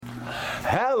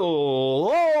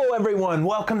Hello, everyone.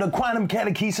 Welcome to Quantum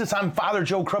Catechesis. I'm Father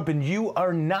Joe Krupp, and you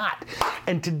are not.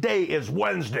 And today is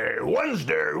Wednesday,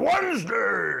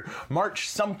 March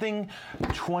something,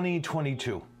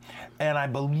 2022. And I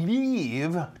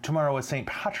believe tomorrow is St.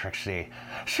 Patrick's Day.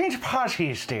 St.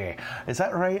 Patrick's Day. Is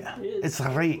that right? It's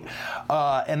right.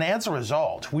 And as a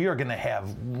result, we are going to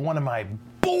have one of my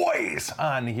boys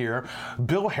on here,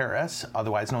 Bill Harris,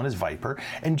 otherwise known as Viper.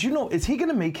 And do you know, is he going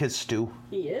to make his stew?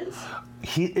 He is.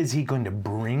 Is he going to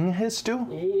bring his stew?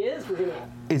 He is.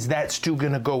 Is that stew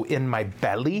going to go in my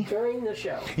belly? During the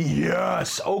show.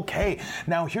 Yes. Okay.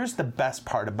 Now, here's the best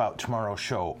part about tomorrow's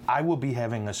show. I will be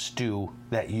having a stew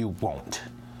that you won't.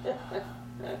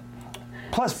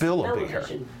 Plus, Bill will be here.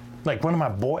 Like one of my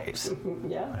boys.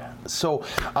 Yeah. So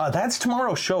that's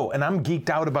tomorrow's show, and I'm geeked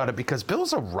out about it because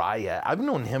Bill's a riot. I've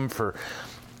known him for,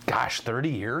 30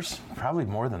 years, probably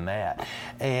more than that.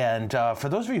 And for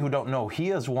those of you who don't know, he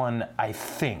has won, I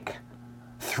think,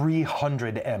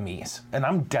 300 Emmys. And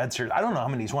I'm dead serious. I don't know how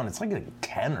many he's won. It's like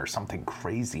 10 or something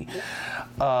crazy.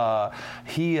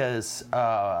 He is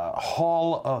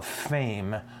Hall of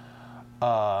Fame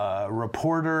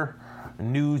reporter,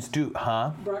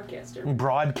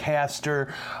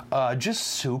 broadcaster, just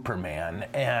Superman,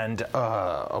 and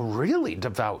a really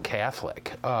devout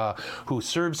Catholic who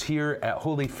serves here at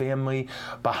Holy Family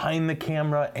behind the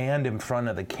camera and in front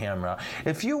of the camera.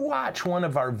 If you watch one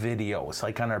of our videos,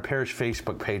 like on our parish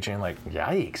Facebook page, and you're like,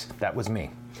 yikes, that was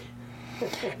me.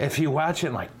 If you watch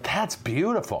it like, that's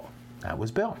beautiful, that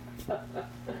was Bill.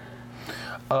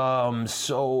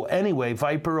 So anyway,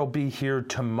 Viper will be here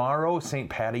tomorrow. St.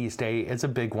 Patty's Day is a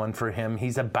big one for him.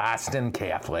 He's a Boston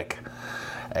Catholic.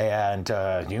 And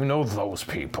you know those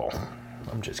people.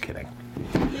 I'm just kidding.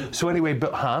 So anyway,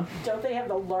 Don't they have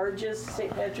the largest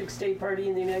St. Patrick's Day party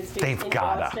in the United States? They've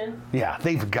got to. Yeah,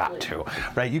 they've got to.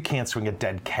 Right? You can't swing a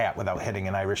dead cat without hitting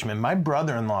an Irishman. My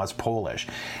brother-in-law is Polish,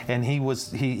 and he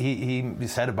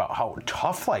said about how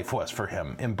tough life was for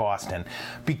him in Boston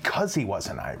because he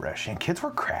wasn't Irish, and kids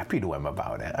were crappy to him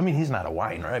about it. I mean, he's not a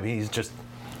whiner. I mean, it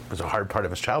was a hard part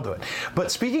of his childhood.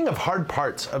 But speaking of hard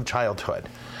parts of childhood,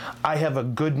 I have a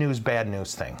good news, bad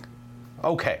news thing.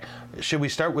 Okay, should we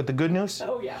start with the good news?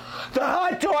 Oh, yeah. The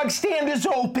hot dog stand is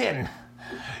open.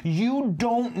 You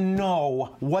don't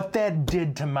know what that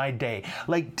did to my day.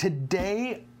 Like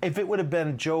today, if it would have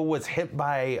been Joe was hit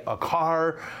by a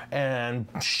car and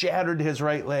shattered his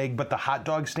right leg, but the hot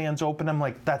dog stand's open, I'm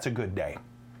like, that's a good day.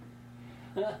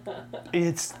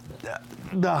 It's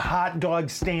the hot dog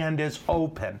stand is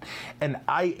open. And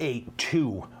I ate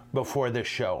 2 before this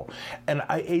show, and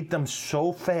I ate them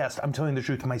so fast, I'm telling you the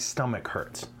truth, my stomach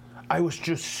hurts. I was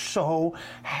just so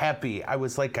happy. I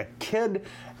was like a kid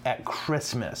at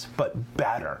Christmas, but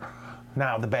better.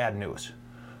 Now, the bad news.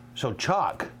 So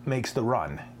Chuck makes the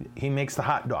run. He makes the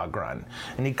hot dog run,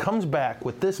 and he comes back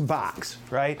with this box,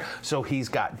 right? So he's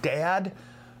got Dad,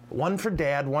 1 for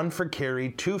Dad, 1 for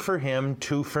Carrie, 2 for him,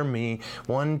 2 for me,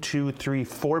 1, 2, 3,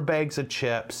 4 bags of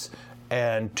chips,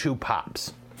 and 2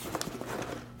 pops.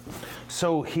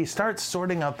 So he starts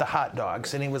sorting out the hot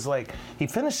dogs, and he was like, he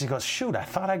finished, he goes, shoot, I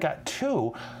thought I got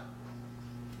 2.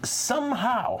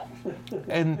 Somehow,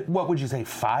 in what would you say,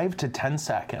 5 to 10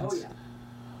 seconds, oh, yeah.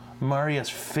 Marius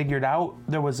figured out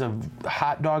there was a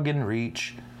hot dog in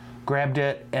reach, grabbed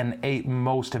it, and ate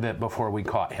most of it before we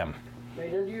caught him.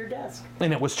 Right under your desk.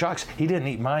 And it was Chuck's. He didn't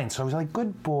eat mine, so I was like,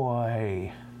 good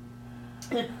boy.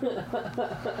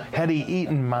 Had he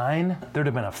eaten mine, there'd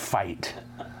have been a fight.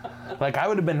 Like, I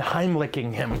would have been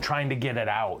Heimlicking him trying to get it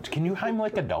out. Can you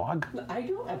Heimlich a dog? I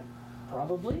do.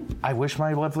 Probably. I wish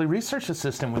my lovely research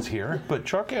assistant was here, but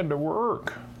Chuck had to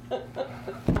work.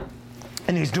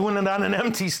 And he's doing it on an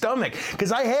empty stomach.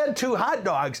 Because I had 2 hot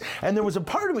dogs, and there was a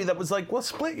part of me that was like, well,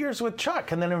 split yours with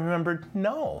Chuck. And then I remembered,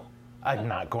 no, I'm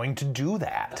not going to do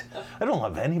that. I don't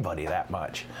love anybody that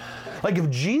much. Like, if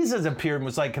Jesus appeared and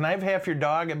was like, can I have half your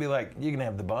dog? I'd be like, you can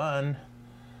have the bun.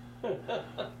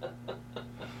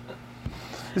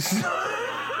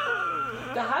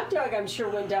 The hot dog, I'm sure,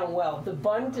 went down well. The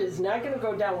bun is not going to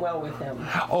go down well with him.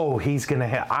 Oh,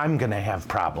 I'm going to have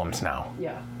problems now.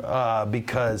 Yeah.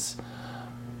 Because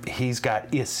he's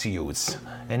got issues.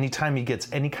 Anytime he gets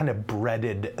any kind of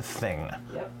breaded thing,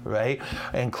 yep. Right?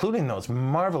 Including those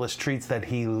marvelous treats that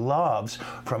he loves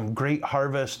from Great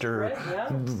Harvest or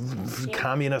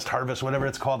Communist Harvest, whatever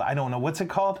it's called. I don't know. What's it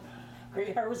called?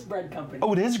 Great Harvest Bread Company.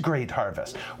 Oh, it is Great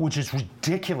Harvest, which is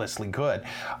ridiculously good.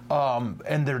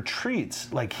 And they're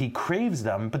treats, like he craves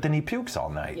them, but then he pukes all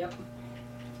night. Yep.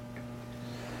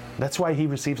 That's why he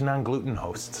receives non-gluten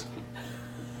hosts.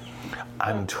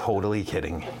 I'm totally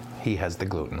kidding. he has the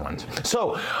gluten ones.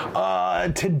 So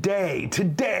today,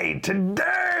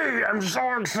 I'm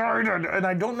so excited. And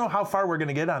I don't know how far we're going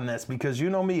to get on this because you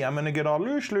know me, I'm going to get all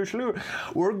loosh.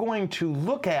 We're going to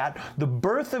look at the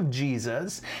birth of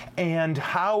Jesus and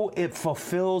how it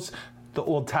fulfills the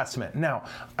Old Testament. Now,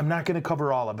 I'm not going to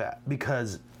cover all of that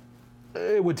because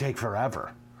it would take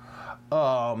forever.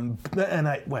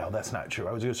 That's not true.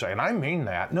 I was going to say, and I mean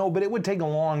that. No, but it would take a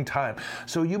long time.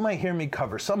 So you might hear me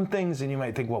cover some things and you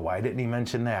might think, well, why didn't he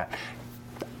mention that?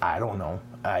 I don't know.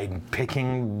 I'm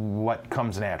picking what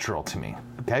comes natural to me.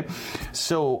 Okay.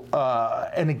 So,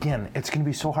 and again, it's going to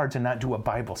be so hard to not do a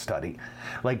Bible study.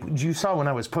 Like you saw when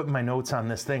I was putting my notes on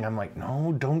this thing, I'm like,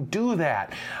 no, don't do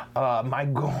that. My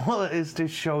goal is to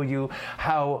show you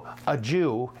how a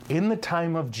Jew in the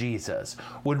time of Jesus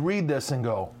would read this and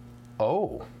go,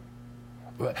 oh,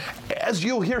 as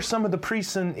you'll hear some of the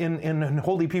priests and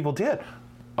holy people did.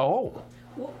 Oh.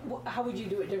 Well, how would you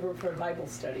do it different for a Bible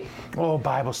study? Oh,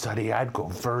 Bible study, I'd go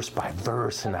verse by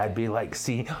verse and I'd be like,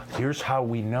 see, here's how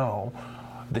we know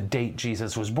the date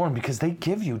Jesus was born, because they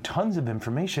give you tons of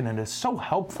information and it's so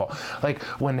helpful. Like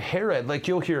when Herod, like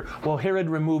you'll hear, well, Herod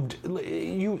removed,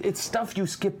 it's stuff you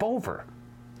skip over.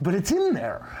 But it's in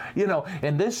there, you know.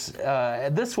 And this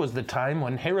was the time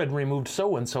when Herod removed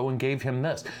so-and-so and gave him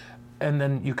this. And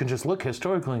then you can just look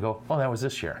historically and go, oh, that was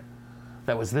this year.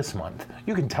 That was this month.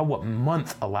 You can tell what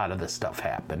month a lot of this stuff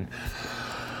happened.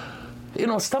 You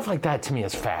know, stuff like that to me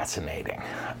is fascinating.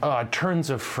 Turns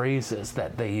of phrases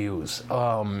that they use.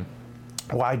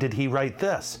 Why did he write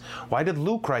this? Why did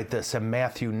Luke write this and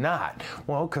Matthew not?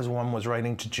 Well, because one was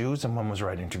writing to Jews and one was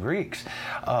writing to Greeks.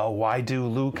 Why do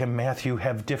Luke and Matthew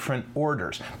have different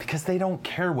orders? Because they don't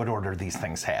care what order these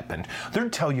things happened. They'll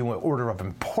tell you an order of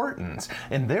importance,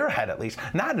 in their head at least,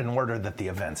 not in order that the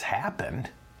events happened.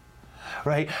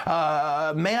 Right?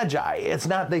 Magi, it's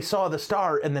not they saw the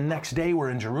star and the next day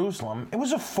we're in Jerusalem. It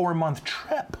was a 4-month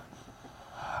trip.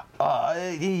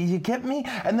 You get me?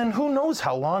 And then who knows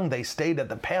how long they stayed at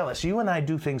the palace. You and I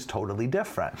do things totally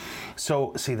different.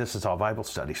 So, see, this is all Bible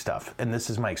study stuff, and this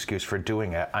is my excuse for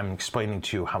doing it. I'm explaining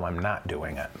to you how I'm not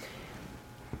doing it.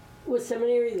 Was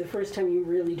seminary the first time you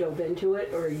really dove into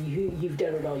it, or you've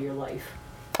done it all your life?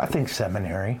 I think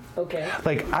seminary. Okay.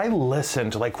 Like, I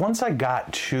listened, like, once I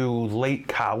got to late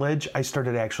college, I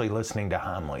started actually listening to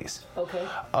homilies. Okay.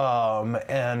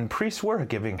 And priests were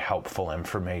giving helpful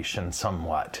information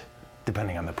somewhat,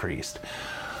 depending on the priest.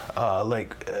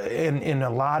 In a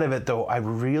lot of it, though, I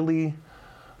really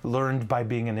learned by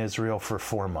being in Israel for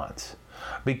 4 months.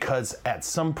 Because at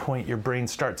some point, your brain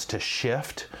starts to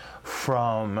shift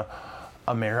from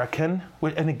American,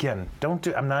 and again,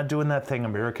 I'm not doing that thing,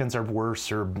 Americans are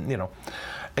worse, or, you know,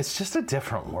 it's just a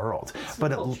different world. It's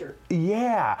but culture.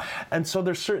 Yeah, and so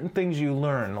there's certain things you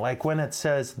learn, like when it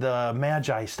says the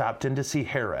Magi stopped in to see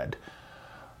Herod.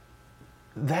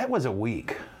 That was a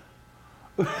week.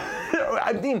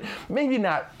 I mean, maybe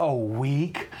not a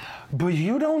week, but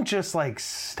you don't just like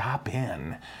stop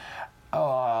in.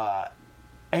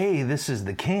 This is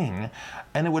the king,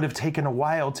 and it would have taken a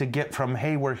while to get from,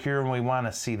 hey, we're here and we want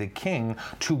to see the king,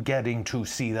 to getting to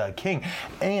see the king.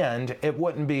 And it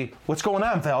wouldn't be, what's going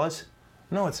on, fellas?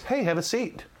 No, it's, hey, have a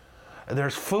seat.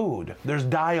 There's food. There's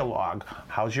dialogue.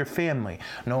 How's your family?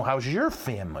 No, how's your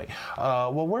family?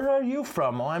 Well, where are you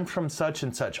from? Oh, I'm from such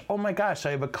and such. Oh my gosh,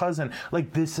 I have a cousin.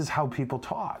 Like, this is how people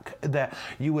talk. That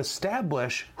you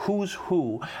establish who's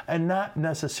who, and not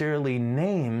necessarily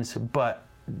names, but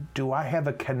do I have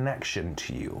a connection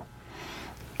to you?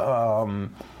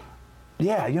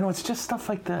 Yeah, you know, it's just stuff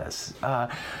like this.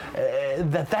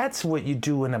 That's what you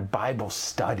do in a Bible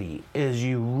study, is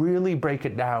you really break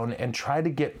it down and try to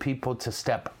get people to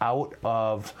step out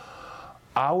of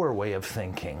our way of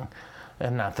thinking.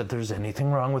 And not that there's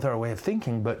anything wrong with our way of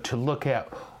thinking, but to look at,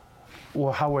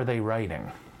 well, how are they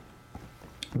writing?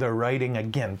 They're writing,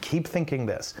 again, keep thinking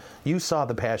this. You saw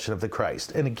the Passion of the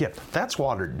Christ. And again, that's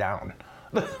watered down.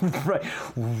 Right.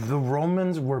 The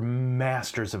Romans were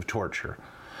masters of torture.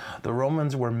 The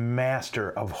Romans were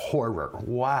master of horror.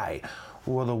 Why?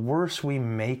 Well, the worse we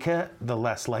make it, the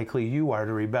less likely you are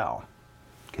to rebel.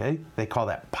 Okay? They call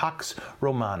that Pax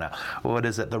Romana. What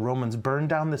is it? The Romans burn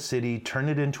down the city, turn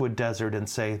it into a desert, and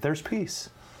say, there's peace.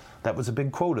 That was a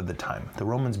big quote of the time. The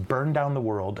Romans burn down the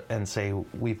world and say,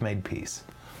 we've made peace.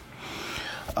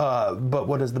 But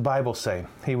what does the Bible say?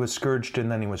 He was scourged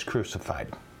and then he was crucified.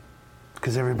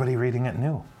 Because everybody reading it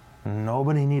knew.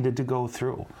 Nobody needed to go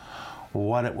through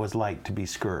what it was like to be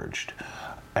scourged.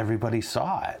 Everybody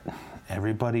saw it.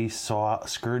 Everybody saw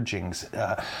scourgings.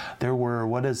 There were,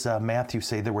 what does Matthew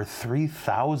say? There were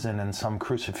 3,000 and some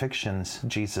crucifixions,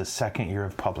 Jesus' second year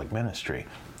of public ministry.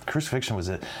 Crucifixion was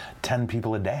 10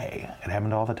 people a day. It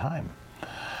happened all the time.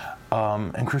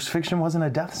 And crucifixion wasn't a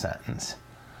death sentence.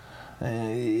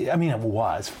 I mean, it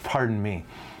was, pardon me.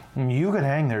 You could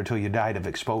hang there till you died of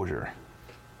exposure.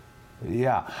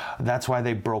 Yeah, that's why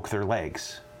they broke their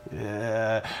legs.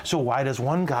 So why does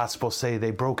one gospel say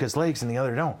they broke his legs and the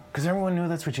other don't? Because everyone knew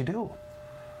that's what you do,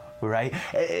 right?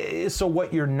 So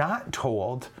what you're not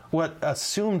told, what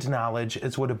assumed knowledge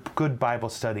is what a good Bible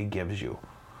study gives you.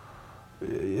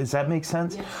 Does that make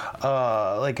sense? Yes.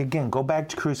 Like, again, go back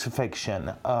to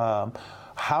crucifixion.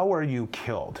 How are you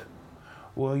killed?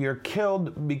 Well, you're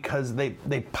killed because they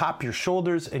pop your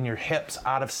shoulders and your hips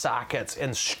out of sockets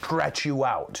and stretch you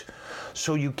out.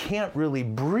 So you can't really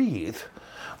breathe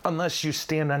unless you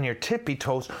stand on your tippy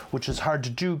toes, which is hard to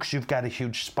do because you've got a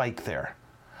huge spike there.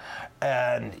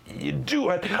 And you do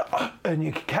it, and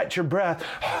you catch your breath,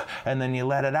 and then you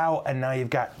let it out, and now you've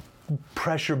got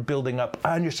pressure building up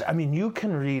on your... I mean, you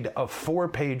can read a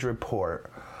 4-page report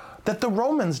that the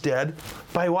Romans did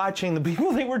by watching the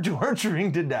people they were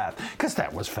torturing to death, because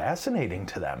that was fascinating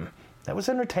to them. That was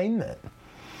entertainment.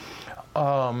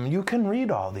 You can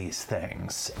read all these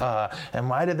things. And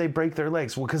why did they break their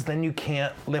legs? Well, because then you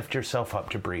can't lift yourself up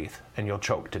to breathe, and you'll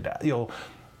choke to death. You'll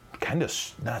kind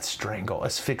of, not strangle,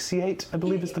 asphyxiate, I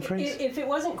believe is the phrase. If it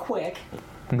wasn't quick,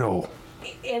 No.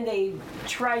 and they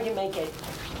tried to make it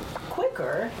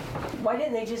quicker, why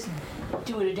didn't they just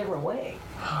do it a different way?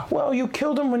 Well, you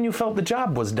killed him when you felt the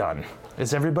job was done.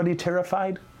 Is everybody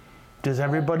terrified? Does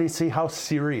everybody see how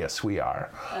serious we are?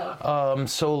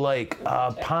 So like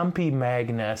Pompey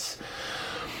Magnus,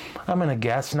 I'm going to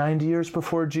guess 90 years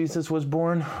before Jesus was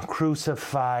born,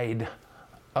 crucified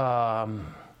from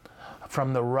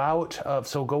the route of,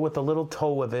 so go with the little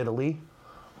toe of Italy,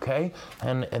 okay?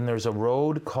 And there's a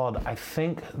road called, I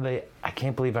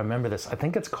can't believe I remember this. I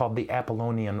think it's called the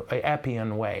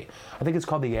Appian Way. I think it's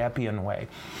called the Appian Way.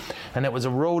 And it was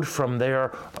a road from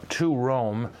there to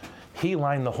Rome. He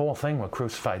lined the whole thing with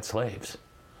crucified slaves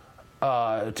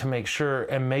to make sure,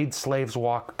 and made slaves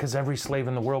walk, because every slave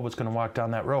in the world was going to walk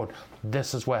down that road.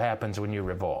 This is what happens when you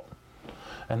revolt.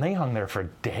 And they hung there for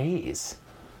days.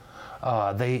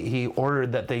 He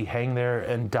ordered that they hang there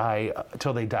and die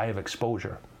till they die of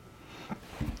exposure.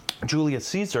 Julius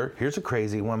Caesar, here's a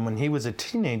crazy one. When he was a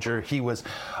teenager, he was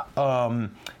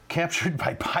captured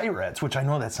by pirates, which I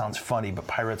know that sounds funny, but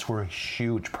pirates were a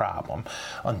huge problem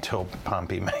until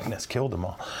Pompey Magnus killed them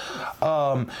all.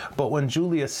 But when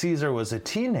Julius Caesar was a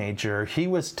teenager, he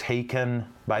was taken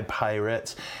by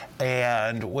pirates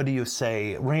and,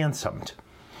 ransomed.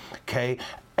 Okay?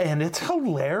 And it's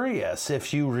hilarious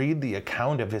if you read the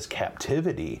account of his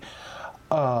captivity.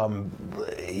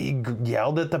 He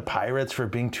yelled at the pirates for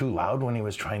being too loud when he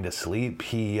was trying to sleep.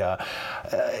 He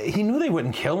knew they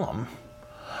wouldn't kill him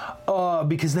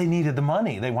because they needed the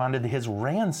money. They wanted his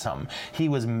ransom. He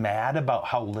was mad about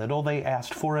how little they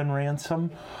asked for in ransom.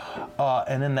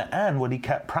 And in the end, what he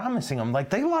kept promising them,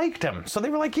 like, they liked him. So they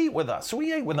were like, eat with us. So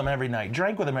we ate with him every night,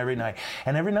 drank with him every night.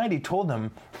 And every night he told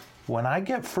them, when I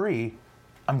get free,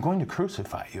 I'm going to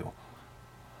crucify you.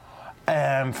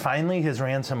 And finally, his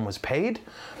ransom was paid.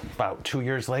 About 2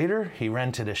 years later, he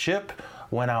rented a ship,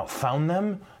 went out, found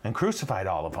them, and crucified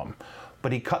all of them.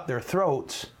 But he cut their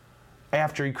throats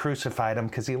after he crucified them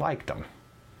because he liked them.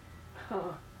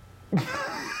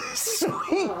 So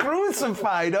he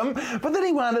crucified them, but then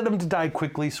he wanted them to die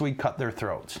quickly, so he cut their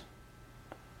throats.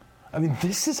 I mean,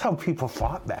 this is how people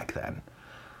fought back then.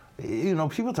 You know,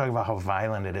 people talk about how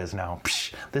violent it is now.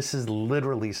 Psh, this is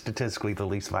literally statistically the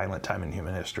least violent time in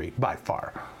human history, by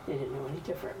far. They didn't know any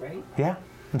different, right? Yeah,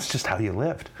 it's just how you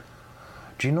lived.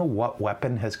 Do you know what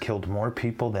weapon has killed more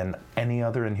people than any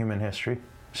other in human history?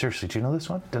 Seriously, do you know this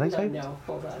one? Did I say? No,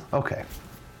 hold on. Okay.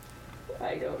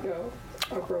 I don't know.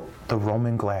 The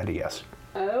Roman gladius.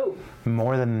 Oh.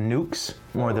 More than nukes,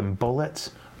 more than bullets,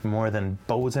 more than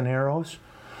bows and arrows.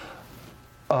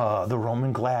 The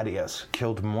Roman gladius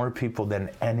killed more people than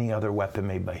any other weapon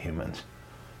made by humans.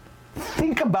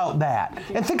 Think about that.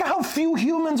 And think of how few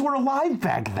humans were alive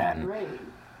back then. Right.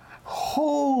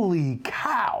 Holy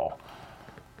cow.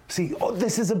 See,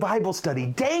 this is a Bible study.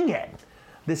 Dang it.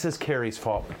 This is Carrie's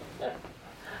fault.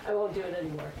 I won't do it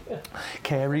anymore.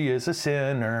 Carrie is a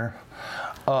sinner.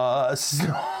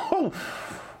 So...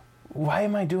 Why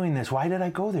am I doing this? Why did I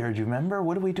go there? Do you remember?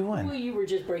 What are we doing? Well, you were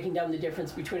just breaking down the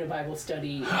difference between a Bible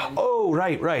study and... Oh,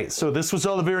 right. So this was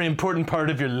all a very important part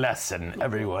of your lesson,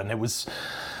 everyone. It was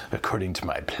according to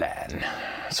my plan.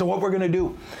 So what we're going to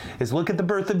do is look at the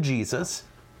birth of Jesus,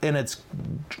 and it's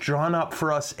drawn up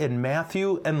for us in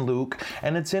Matthew and Luke,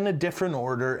 and it's in a different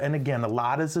order. And again, a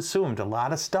lot is assumed. A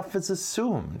lot of stuff is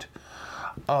assumed.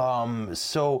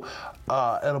 It'll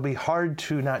be hard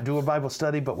to not do a Bible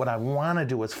study, but what I want to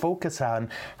do is focus on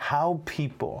how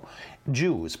people,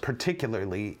 Jews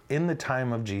particularly, in the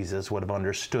time of Jesus would have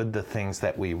understood the things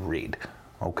that we read.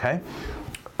 Okay?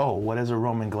 Oh, what is a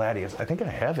Roman gladius? I think I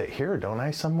have it here, don't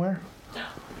I, somewhere?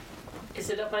 Is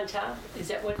it up on top? Is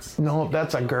that what's... No,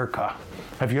 that's a Gurkha.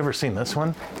 Have you ever seen this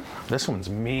one? This one's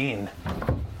mean.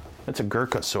 It's a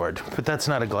Gurkha sword, but that's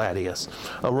not a gladius.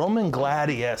 A Roman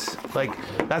gladius, like,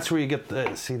 that's where you get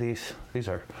the, see these? These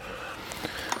are,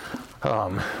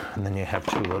 and then you have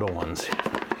two little ones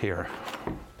here.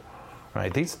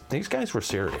 Right, these guys were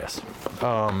serious.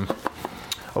 A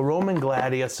Roman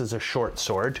gladius is a short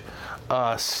sword.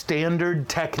 Standard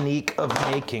technique of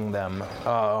making them.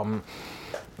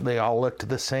 They all looked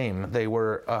the same. They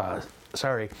were,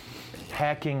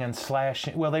 hacking and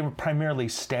slashing. Well, they were primarily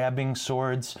stabbing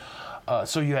swords.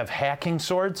 So you have hacking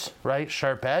swords, right,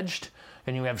 sharp-edged,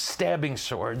 and you have stabbing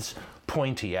swords,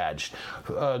 pointy-edged.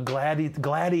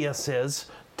 Gladiuses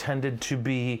tended to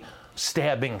be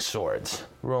stabbing swords.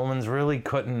 Romans really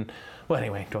couldn't. Well,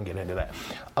 anyway, don't get into that.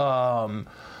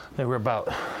 They were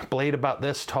blade about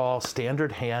this tall,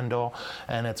 standard handle,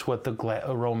 and it's what the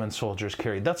Roman soldiers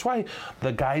carried. That's why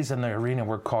the guys in the arena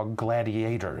were called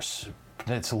gladiators.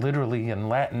 It's literally in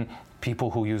Latin, people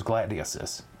who use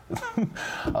gladiuses.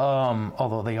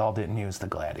 Although they all didn't use the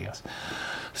gladius.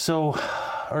 So,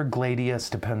 or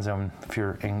gladius, depends on if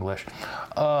you're English.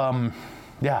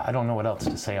 Yeah, I don't know what else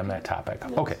to say on that topic.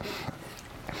 Okay.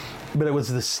 But it was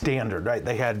the standard, right?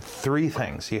 They had three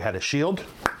things. You had a shield.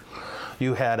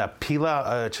 You had a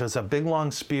pila, which was a big long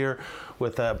spear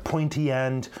with a pointy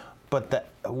end, but the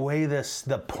way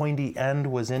the pointy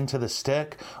end was into the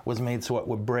stick was made so it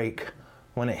would break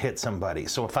when it hit somebody.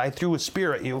 So if I threw a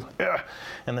spear at you,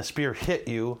 and the spear hit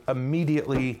you,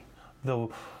 immediately the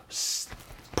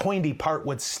pointy part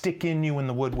would stick in you and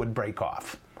the wood would break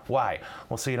off. Why?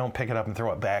 Well, so you don't pick it up and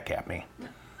throw it back at me.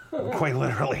 Quite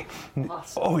literally.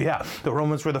 Awesome. Oh yeah, the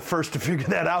Romans were the first to figure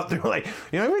that out. They were like,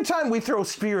 every time we throw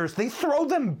spears, they throw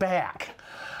them back.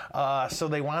 So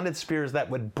they wanted spears that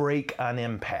would break on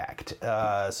impact.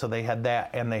 So they had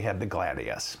that, and they had the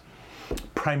gladius.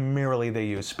 Primarily, they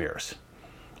used spears.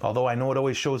 Although I know it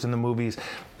always shows in the movies,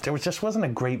 there just wasn't a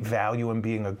great value in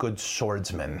being a good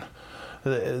swordsman.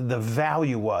 The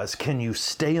value was, can you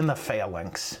stay in the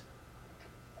phalanx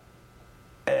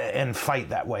and fight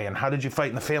that way? And how did you fight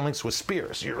in the phalanx? With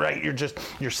spears. You're right.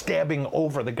 You're stabbing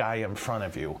over the guy in front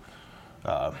of you,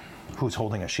 who's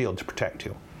holding a shield to protect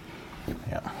you.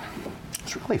 Yeah,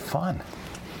 it's really fun.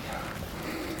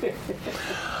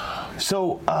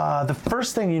 So the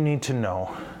first thing you need to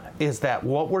know is that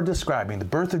what we're describing, the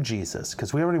birth of Jesus,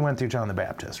 because we already went through John the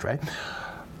Baptist, right?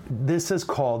 This is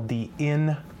called the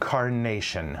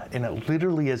incarnation, and it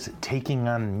literally is taking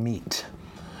on meat.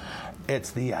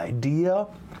 It's the idea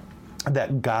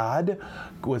that God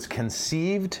was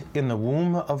conceived in the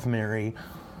womb of Mary,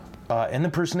 in the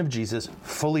person of Jesus,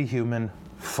 fully human,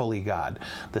 fully God.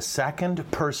 The second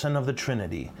person of the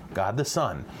Trinity, God the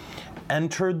Son,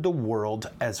 entered the world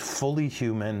as fully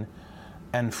human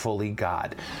and fully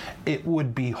God. It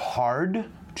would be hard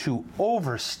to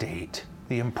overstate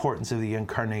the importance of the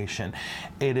incarnation.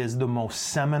 It is the most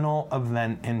seminal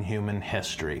event in human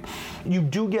history. You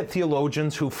do get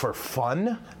theologians who, for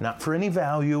fun, not for any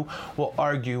value, will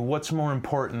argue what's more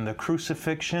important, the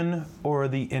crucifixion or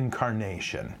the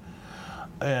incarnation.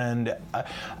 And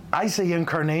I say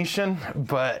incarnation,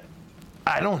 but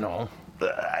I don't know.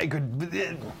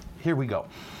 Here we go.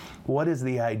 What is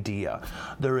the idea?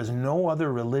 There is no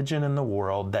other religion in the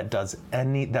world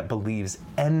that believes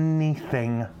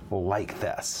anything like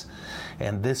this.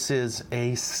 And this is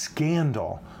a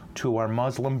scandal to our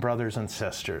Muslim brothers and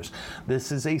sisters.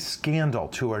 This is a scandal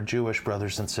to our Jewish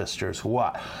brothers and sisters.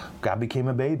 What? God became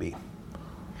a baby.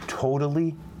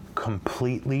 Totally,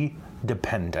 completely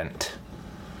dependent.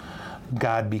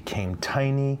 God became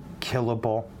tiny,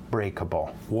 killable,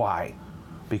 breakable. Why?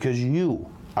 Because you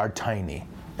are tiny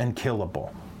and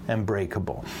killable and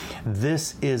breakable.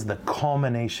 This is the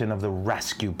culmination of the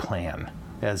rescue plan,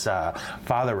 as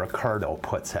Father Ricardo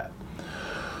puts it.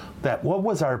 That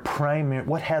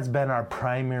what has been our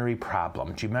primary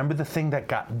problem? Do you remember the thing that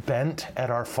got bent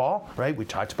at our fall? Right? We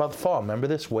talked about the fall. Remember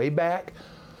this way back?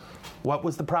 What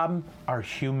was the problem? Our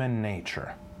human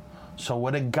nature. So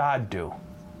what did God do?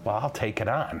 Well, I'll take it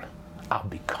on. I'll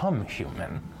become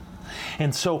human.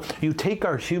 And so you take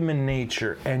our human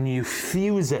nature and you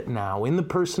fuse it now in the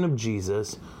person of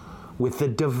Jesus with the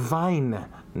divine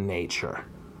nature.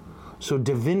 So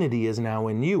divinity is now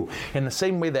in you. In the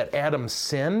same way that Adam's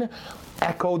sin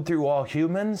echoed through all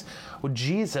humans, well,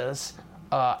 Jesus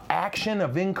action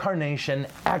of incarnation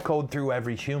echoed through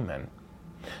every human.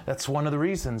 That's one of the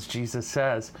reasons Jesus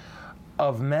says,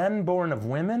 of men born of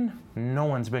women, no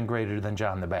one's been greater than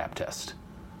John the Baptist.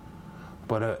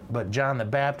 But John the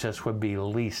Baptist would be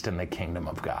least in the kingdom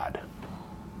of God.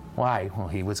 Why? Well,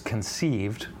 he was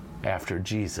conceived after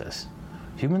Jesus.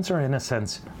 Humans are, in a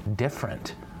sense,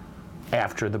 different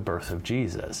after the birth of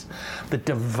Jesus. The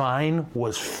divine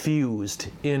was fused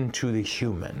into the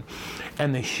human,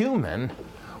 and the human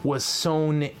was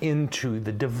sown into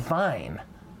the divine.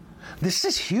 This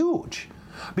is huge,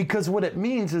 because what it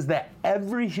means is that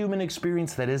every human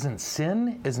experience that isn't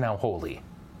sin is now holy.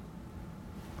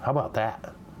 How about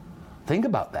that? Think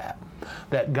about that.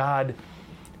 That God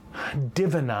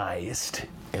divinized,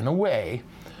 in a way,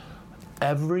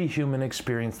 every human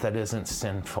experience that isn't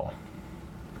sinful.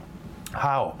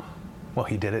 How? Well,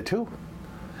 he did it too.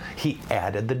 He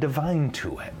added the divine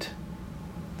to it.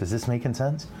 Does this make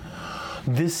sense?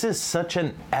 This is such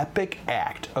an epic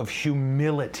act of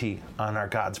humility on our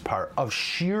God's part, of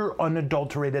sheer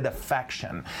unadulterated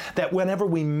affection, that whenever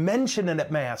we mention it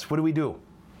at Mass, what do?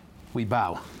 We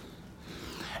bow.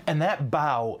 And that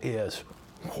bow is,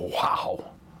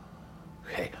 wow.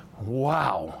 Okay,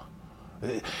 wow.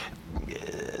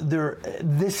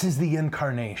 This is the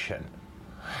incarnation.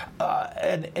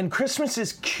 And Christmas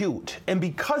is cute, and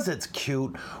because it's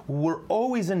cute, we're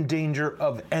always in danger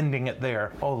of ending it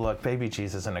there. Oh, look, baby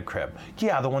Jesus in a crib.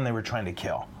 Yeah, the one they were trying to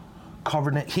kill.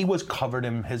 He was covered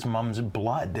in his mom's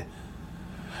blood,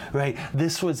 right?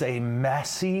 This was a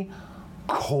messy,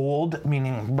 cold,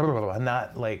 meaning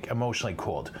not like emotionally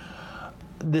cold.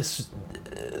 This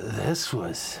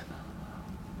was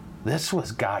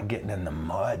God getting in the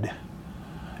mud.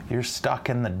 You're stuck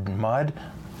in the mud.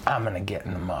 I'm going to get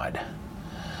in the mud.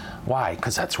 Why?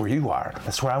 Because that's where you are.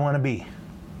 That's where I want to be.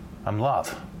 I'm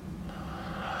love.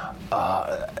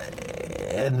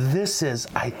 And this is,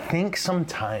 I think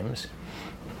sometimes,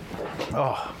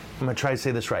 I'm going to try to say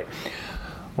this right.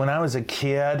 When I was a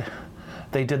kid,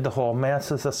 they did the whole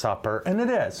Mass is a supper, and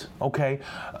it is, okay?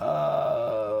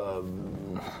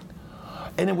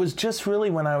 And it was just really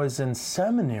when I was in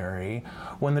seminary,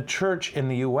 when the church in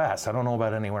the U.S., I don't know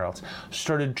about anywhere else,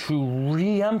 started to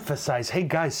re-emphasize, hey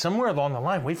guys, somewhere along the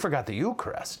line, we forgot the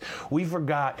Eucharist. We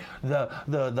forgot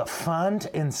the font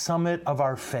and summit of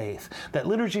our faith. That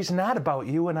liturgy is not about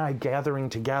you and I gathering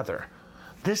together.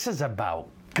 This is about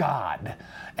God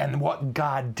and what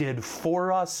God did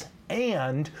for us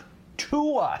and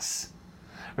to us.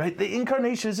 Right? The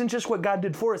incarnation isn't just what God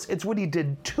did for us, it's what he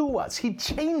did to us. He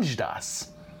changed us.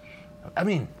 I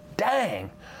mean,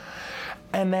 dang.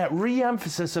 And that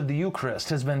re-emphasis of the Eucharist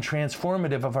has been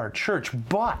transformative of our church.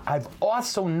 But I've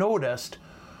also noticed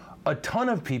a ton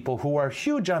of people who are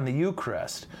huge on the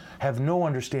Eucharist have no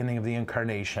understanding of the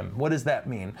incarnation. What does that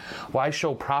mean? Well, I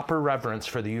show proper reverence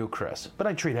for the Eucharist, but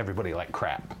I treat everybody like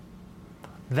crap.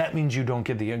 That means you don't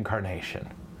get the incarnation.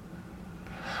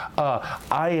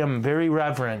 I am very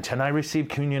reverent and I receive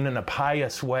communion in a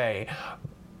pious way,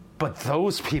 but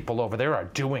those people over there are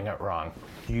doing it wrong.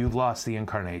 You've lost the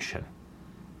incarnation.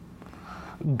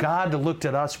 God looked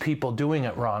at us people doing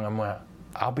it wrong and went,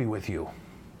 I'll be with you.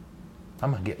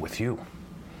 I'm going to get with you.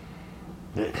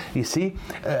 You see,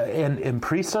 and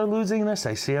priests are losing this.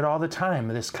 I see it all the time.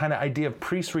 This kind of idea of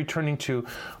priests returning to,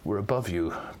 we're above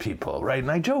you people, right?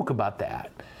 And I joke about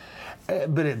that.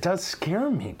 But it does scare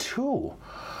me too,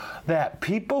 that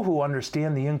people who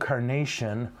understand the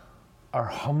incarnation are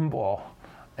humble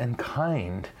and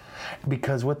kind,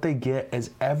 because what they get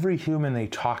is every human they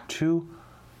talk to,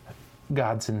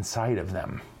 God's inside of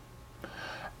them.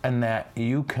 And that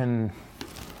you can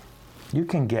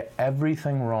get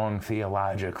everything wrong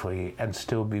theologically and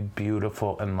still be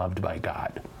beautiful and loved by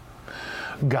God.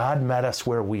 God met us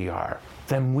where we are.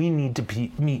 Then we need to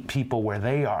meet people where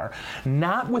they are,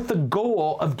 not with the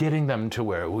goal of getting them to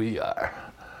where we are,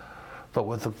 but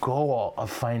with the goal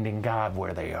of finding God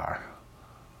where they are.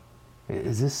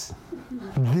 This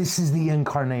is the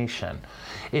incarnation.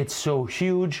 It's so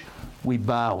huge, we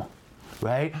bow,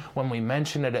 right? When we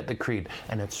mention it at the creed,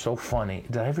 and it's so funny.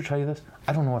 Did I ever tell you this?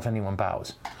 I don't know if anyone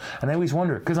bows. And I always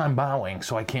wonder, because I'm bowing,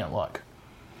 so I can't look.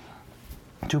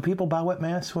 Do people bow at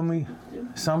Mass when we,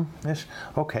 some-ish?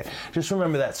 Okay, just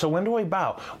remember that. So when do we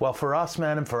bow? Well, for us,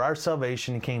 man, and for our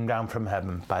salvation, he came down from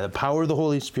heaven. By the power of the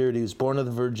Holy Spirit, he was born of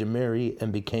the Virgin Mary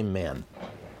and became man.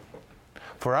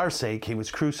 For our sake, he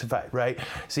was crucified, right?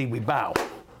 See, we bow.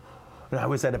 And I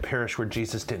was at a parish where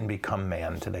Jesus didn't become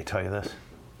man. Did I tell you this?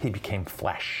 He became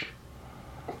flesh.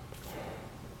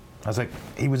 I was like,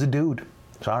 he was a dude.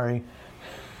 Sorry.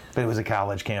 But it was a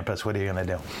college campus. What are you going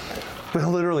to do? But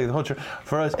literally the whole church,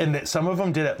 for us, and some of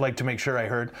them did it like to make sure I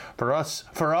heard, for us,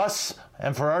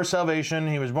 and for our salvation,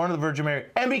 he was born of the Virgin Mary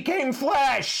and became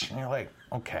flesh. And you're like,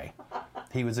 okay,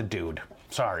 he was a dude.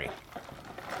 Sorry.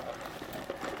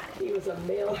 He was a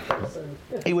male person.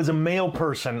 He was a male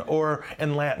person, or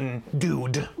in Latin,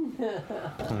 dude.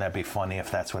 Wouldn't that be funny if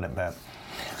that's what it meant?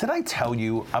 Did I tell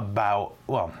you about,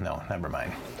 well, no, never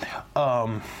mind.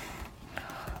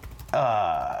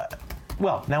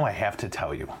 Well, now I have to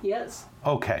tell you. Yes.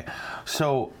 Okay,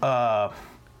 so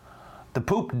the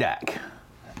poop deck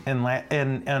in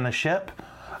a ship,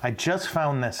 I just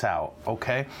found this out,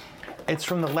 okay? It's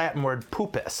from the Latin word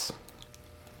pupus,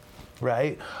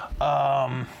 right?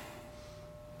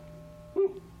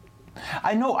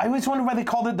 I know, I always wondered why they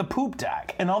called it the poop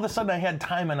deck, and all of a sudden I had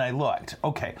time and I looked.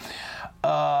 Okay,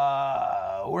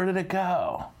 where did it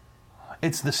go?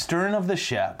 It's the stern of the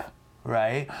ship,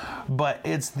 right? But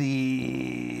it's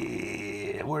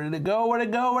the, where did it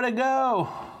go?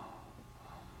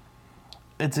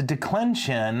 It's a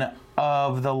declension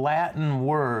of the Latin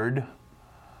word,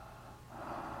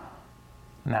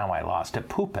 now I lost it,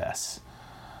 pupus,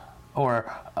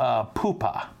 or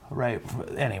pupa, right?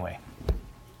 Anyway.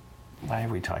 Why are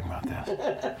we talking about this?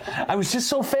 I was just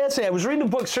so fascinated. I was reading a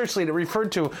book, Searchlight, it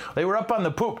referred to, they were up on the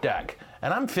poop deck.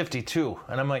 And I'm 52.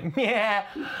 And I'm like, yeah.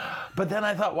 But then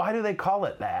I thought, why do they call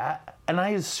it that? And I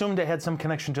assumed it had some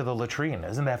connection to the latrine.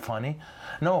 Isn't that funny?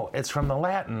 No, it's from the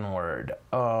Latin word.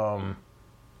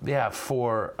 Yeah,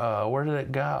 for, where did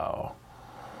it go?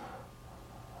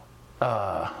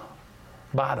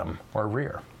 Bottom or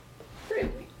rear.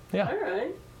 Really? Yeah. All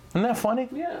right. Isn't that funny?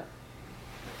 Yeah.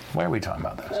 Why are we talking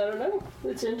about I this? don't know.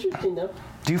 It's interesting, though.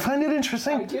 Do you find it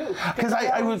interesting? I do. Because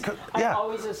I would, yeah. I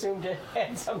always assumed it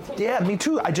had something. Yeah, me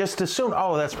too. I just assumed,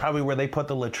 oh, that's probably where they put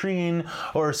the latrine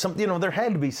or some, you know, there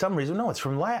had to be some reason. No, it's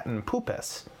from Latin,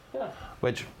 pupus. Yeah.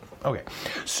 Which, okay.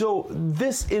 So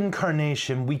this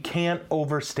incarnation, we can't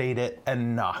overstate it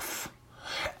enough.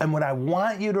 And what I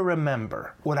want you to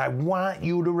remember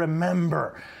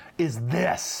is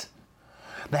this,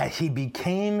 that he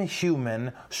became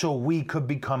human so we could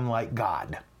become like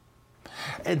God.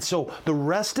 And so the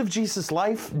rest of Jesus'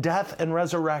 life, death, and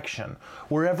resurrection,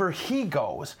 wherever he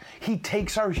goes, he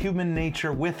takes our human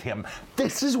nature with him.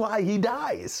 This is why he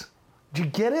dies. Do you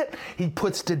get it? He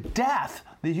puts to death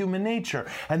the human nature.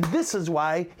 And this is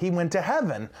why he went to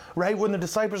heaven, right? When the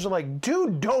disciples are like,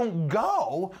 dude, don't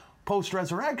go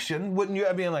post-resurrection. Wouldn't you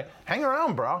have been like, hang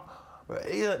around, bro?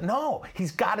 No,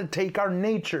 he's got to take our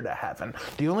nature to heaven.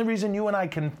 The only reason you and I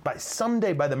can,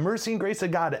 someday, by the mercy and grace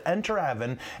of God, enter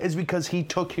heaven is because he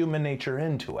took human nature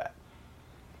into it.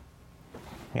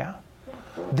 Yeah?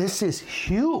 This is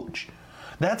huge.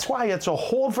 That's why it's a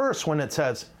whole verse when it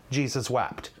says Jesus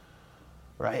wept.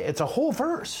 Right? It's a whole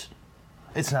verse.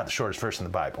 It's not the shortest verse in the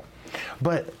Bible.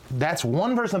 But that's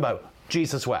one verse in the Bible.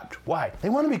 Jesus wept. Why? They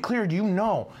want to be clear, you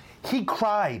know, he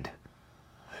cried.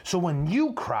 So when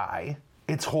you cry,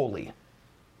 it's holy.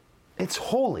 It's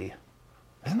holy.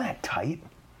 Isn't that tight?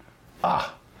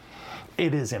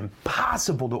 It is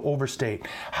impossible to overstate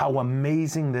how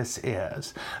amazing this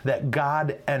is that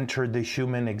God entered the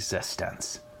human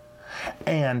existence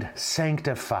and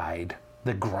sanctified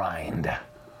the grind,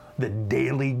 the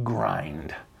daily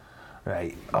grind,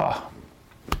 right?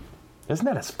 Isn't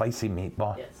that a spicy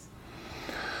meatball? Yes.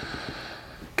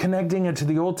 Connecting it to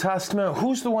the Old Testament,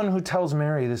 who's the one who tells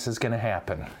Mary this is going to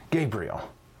happen? Gabriel,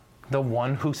 the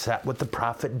one who sat with the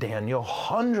prophet Daniel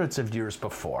hundreds of years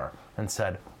before and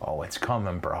said, oh, it's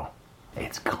coming, bro.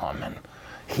 It's coming.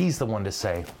 He's the one to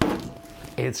say,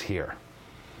 it's here.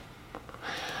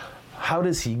 How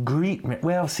does he greet Mary?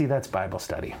 Well, see, that's Bible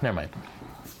study. Never mind.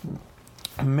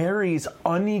 Mary's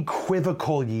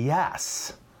unequivocal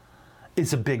yes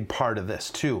is a big part of this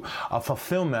too, a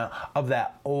fulfillment of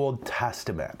that Old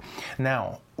Testament.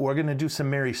 Now, we're going to do some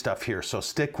Mary stuff here, so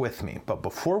stick with me. But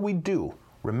before we do,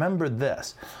 remember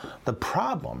this. The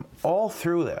problem all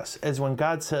through this is when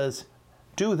God says,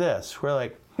 do this, we're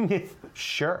like,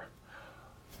 sure.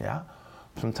 Yeah?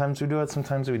 Sometimes we do it,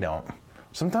 sometimes we don't.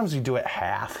 Sometimes we do it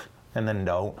half and then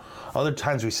don't. Other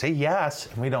times we say yes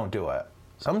and we don't do it.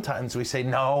 Sometimes we say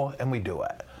no and we do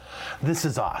it. This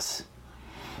is us.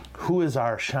 Who is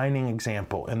our shining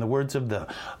example? In the words of the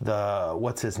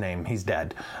what's his name? He's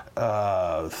dead.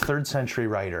 3rd century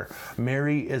writer.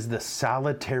 Mary is the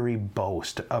solitary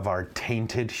boast of our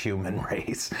tainted human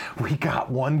race. We got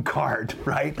one card,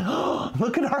 right?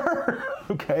 Look at her.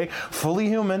 Okay. Fully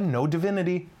human, no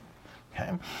divinity.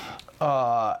 Okay.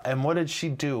 And what did she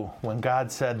do when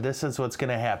God said, this is what's going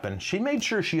to happen? She made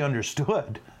sure she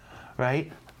understood,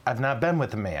 right? I've not been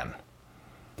with a man.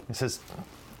 He says,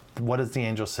 What does the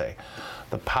angel say?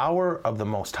 The power of the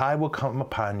Most High will come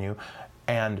upon you,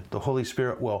 and the Holy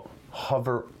Spirit will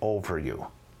hover over you.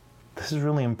 This is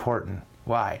really important.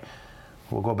 Why?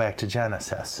 We'll go back to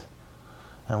Genesis.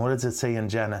 And what does it say in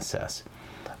Genesis?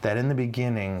 That in the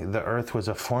beginning, the earth was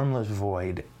a formless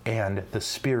void, and the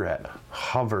Spirit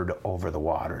hovered over the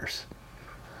waters.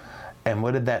 And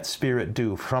what did that Spirit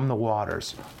do from the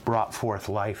waters? Brought forth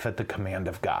life at the command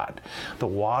of God. The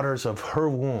waters of her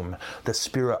womb, the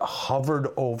Spirit hovered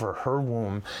over her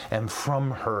womb, and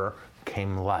from her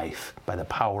came life by the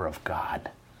power of God.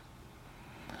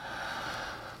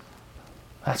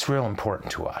 That's real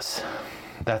important to us.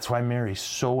 That's why Mary's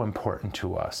so important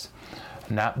to us.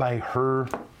 Not by her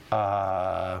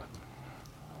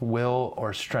will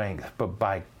or strength, but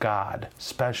by God,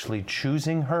 specially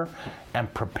choosing her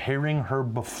and preparing her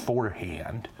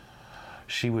beforehand.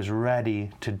 She was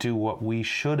ready to do what we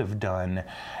should have done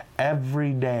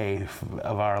every day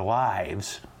of our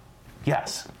lives.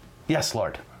 Yes, yes,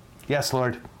 Lord. Yes,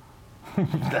 Lord.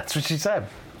 That's what she said.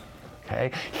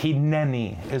 Okay,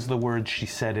 hineni is the word she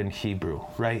said in Hebrew,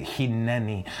 right?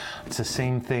 Hineni. It's the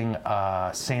same thing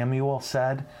Samuel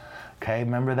said. Okay,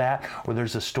 remember that? Where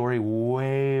there's a story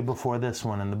way before this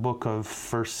one in the book of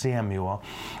 1 Samuel,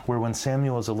 where when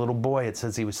Samuel was a little boy, it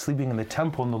says he was sleeping in the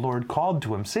temple and the Lord called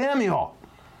to him, Samuel!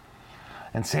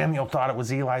 And Samuel thought it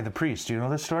was Eli the priest. Do you know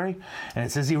this story? And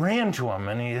it says he ran to him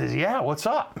and he says, yeah, what's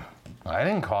up? I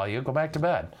didn't call you, go back to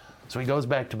bed. So he goes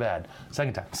back to bed.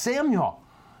 Second time, Samuel!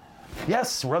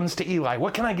 Yes, runs to Eli,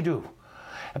 what can I do?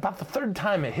 About the third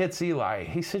time it hits Eli,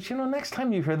 he says, next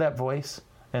time you hear that voice,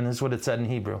 and this is what it said in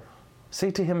Hebrew,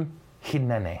 say to him,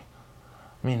 hineni,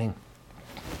 meaning,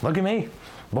 look at me,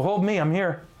 behold me, I'm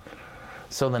here.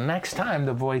 So the next time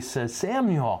the voice says,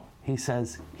 Samuel, he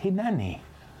says, hineni.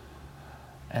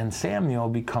 And Samuel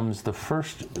becomes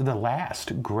the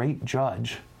last great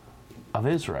judge of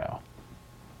Israel.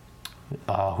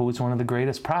 Who was one of the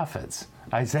greatest prophets?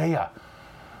 Isaiah.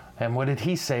 And what did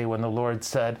he say when the Lord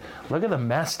said, look at the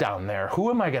mess down there,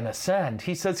 who am I going to send?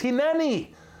 He says, hineni,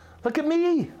 look at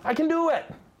me, I can do it.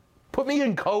 Put me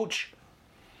in, coach.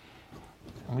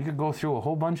 And we could go through a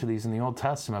whole bunch of these in the Old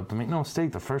Testament, but make no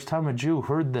mistake, the first time a Jew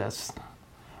heard this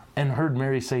and heard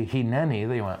Mary say, hineni,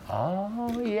 they went,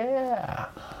 oh yeah,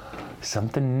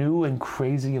 something new and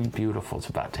crazy and beautiful is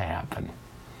about to happen.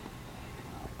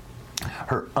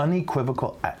 Her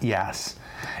unequivocal yes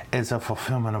is a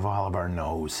fulfillment of all of our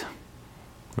no's,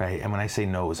 right? And when I say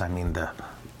no's, I mean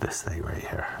this thing right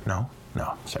here. No,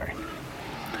 sorry.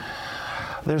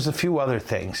 There's a few other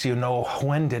things.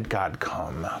 When did God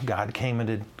come? God came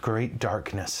into great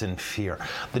darkness and fear.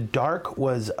 The dark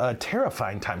was a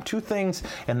terrifying time. Two things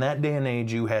in that day and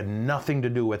age you had nothing to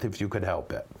do with if you could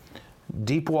help it.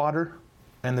 Deep water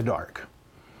and the dark.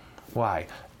 Why?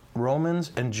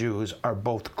 Romans and Jews are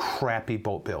both crappy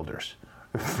boat builders.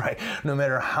 Right? No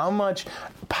matter how much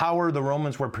power the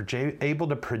Romans were able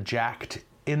to project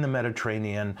in the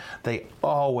Mediterranean, they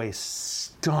always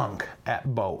stunk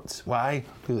at boats. Why?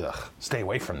 Ugh, stay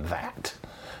away from that.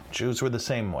 Jews were the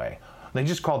same way. They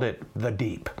just called it the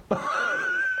deep.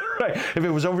 Right? If it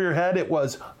was over your head, it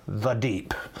was the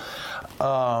deep.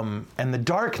 And the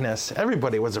darkness,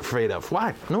 everybody was afraid of.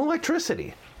 Why? No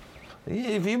electricity.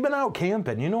 If you've been out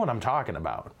camping, you know what I'm talking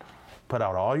about. Put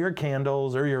out all your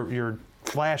candles or your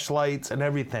flashlights and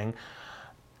everything,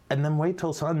 and then wait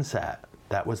till sunset.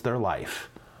 That was their life.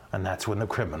 And that's when the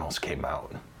criminals came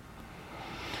out.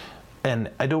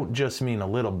 And I don't just mean a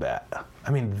little bit.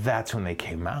 I mean, that's when they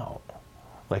came out.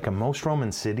 Like in most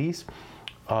Roman cities,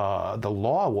 the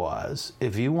law was,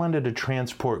 if you wanted to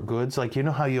transport goods, like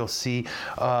how you'll see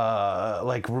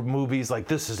like movies like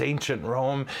This Is Ancient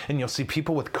Rome, and you'll see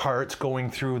people with carts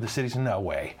going through the cities. No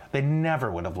way. They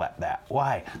never would have let that.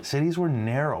 Why? Cities were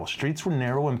narrow. Streets were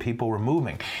narrow and people were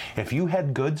moving. If you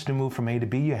had goods to move from A to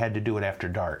B, you had to do it after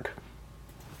dark.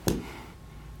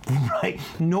 Right?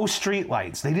 No street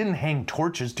lights. They didn't hang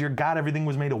torches. Dear God, everything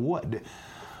was made of wood.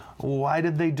 Why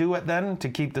did they do it then? To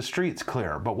keep the streets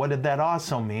clear. But what did that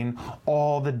also mean?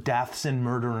 All the deaths and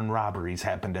murder and robberies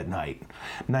happened at night.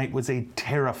 Night was a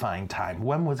terrifying time.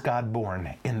 When was God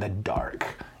born? In the dark,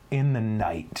 in the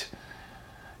night.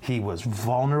 He was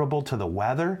vulnerable to the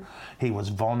weather. He was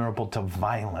vulnerable to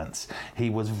violence. He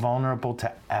was vulnerable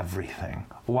to everything.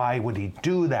 Why would he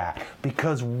do that?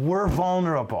 Because we're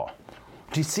vulnerable.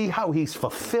 Do you see how he's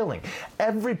fulfilling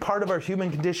every part of our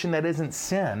human condition that isn't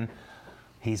sin?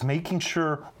 He's making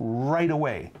sure right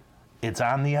away it's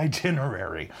on the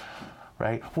itinerary,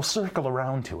 right? We'll circle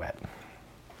around to it.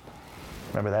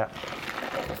 Remember that?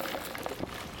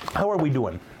 How are we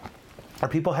doing? Are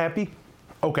people happy?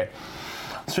 Okay.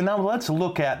 So now let's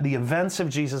look at the events of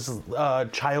Jesus'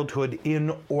 childhood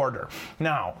in order.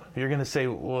 Now, you're going to say,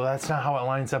 well, that's not how it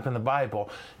lines up in the Bible,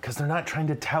 because they're not trying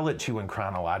to tell it to you in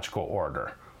chronological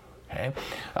order. Okay?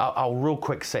 I'll real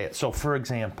quick say it. So, for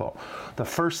example, the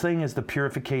first thing is the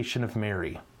purification of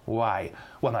Mary. Why?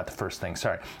 Well, not the first thing,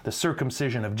 sorry. The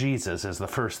circumcision of Jesus is the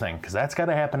first thing, because that's got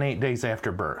to happen 8 days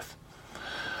after birth.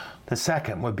 The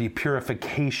second would be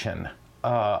purification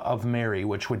of Mary,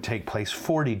 which would take place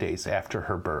 40 days after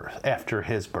her birth, after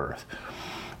his birth.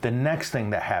 The next thing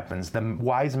that happens, the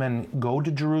wise men go to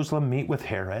Jerusalem, meet with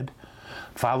Herod,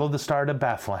 follow the star to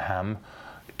Bethlehem,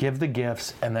 give the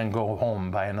gifts, and then go home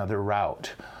by another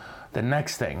route. The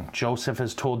next thing, Joseph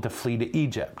is told to flee to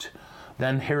Egypt.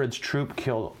 Then Herod's troop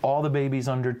killed all the babies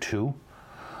under 2.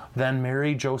 Then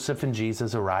Mary, Joseph, and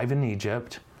Jesus arrive in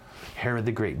Egypt. Herod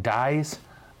the Great dies.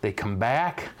 They come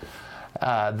back.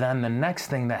 Then the next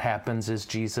thing that happens is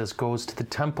Jesus goes to the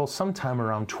temple sometime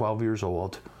around 12 years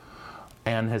old,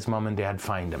 and his mom and dad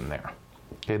find him there.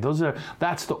 Okay,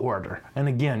 that's the order. And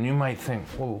again, you might think,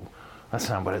 whoa, that's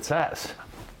not what it says.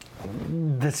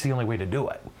 That's the only way to do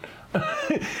it.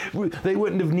 They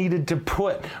wouldn't have needed to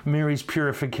put Mary's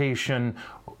purification,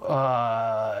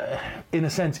 in a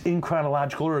sense, in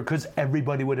chronological order, because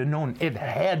everybody would have known it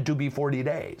had to be 40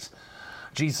 days.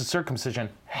 Jesus' circumcision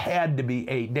had to be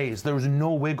 8 days. There was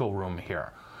no wiggle room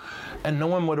here. And no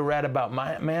one would have read about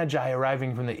Magi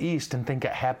arriving from the east and think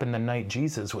it happened the night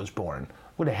Jesus was born.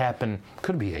 Would have happened,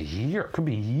 could be a year, could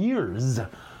be years.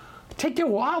 Take you a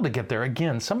while to get there.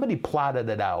 Again, somebody plotted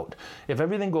it out. If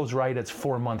everything goes right, it's a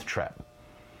 4-month trip.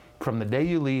 From the day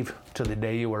you leave to the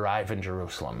day you arrive in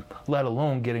Jerusalem, let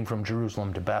alone getting from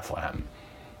Jerusalem to Bethlehem.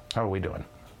 How are we doing?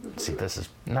 See, this is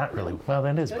not really, well,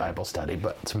 that is Bible study,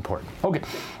 but it's important. Okay.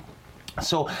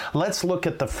 So let's look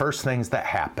at the first things that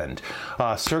happened.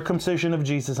 Circumcision of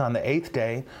Jesus on the 8th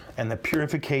day, and the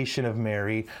purification of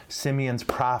Mary, Simeon's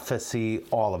prophecy,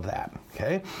 all of that.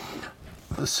 Okay?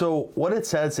 So what it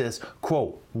says is,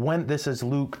 quote, this is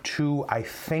Luke 2, I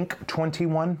think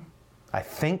 21. I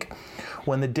think,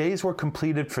 when the days were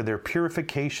completed for their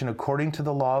purification according to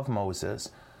the law of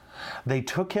Moses, they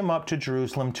took him up to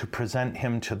Jerusalem to present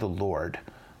him to the Lord.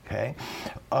 Okay?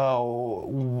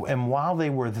 And while they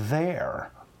were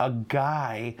there, a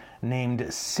guy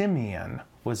named Simeon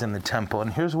was in the temple.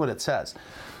 And here's what it says.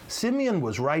 Simeon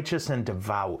was righteous and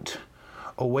devout,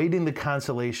 awaiting the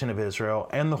consolation of Israel,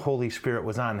 and the Holy Spirit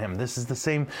was on him. This is the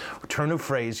same turn of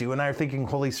phrase. You and I are thinking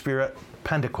Holy Spirit,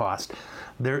 Pentecost.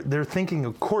 They're thinking,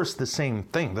 of course, the same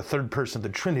thing, the third person of the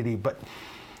Trinity, but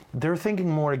they're thinking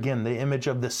more, again, the image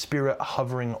of the Spirit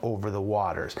hovering over the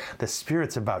waters. The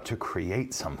Spirit's about to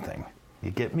create something.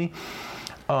 You get me?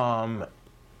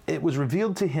 It was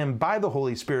revealed to him by the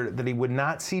Holy Spirit that he would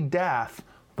not see death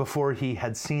before he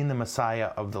had seen the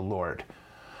Messiah of the Lord.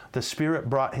 The Spirit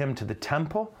brought him to the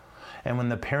temple, and when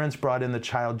the parents brought in the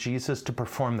child Jesus to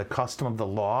perform the custom of the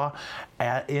law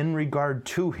in regard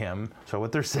to him, so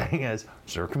what they're saying is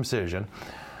circumcision,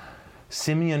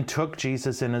 Simeon took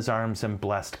Jesus in his arms and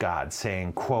blessed God,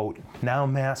 saying, quote, now,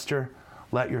 Master,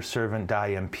 let your servant die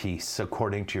in peace,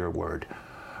 according to your word.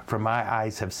 For my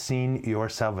eyes have seen your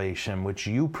salvation, which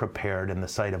you prepared in the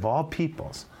sight of all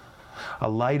peoples, a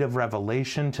light of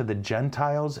revelation to the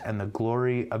Gentiles and the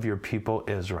glory of your people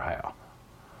Israel.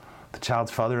 The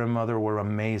child's father and mother were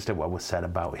amazed at what was said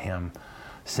about him.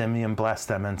 Simeon blessed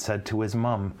them and said to his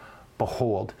mom,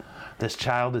 behold, this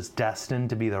child is destined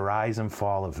to be the rise and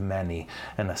fall of many,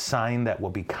 and a sign that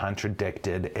will be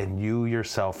contradicted, and you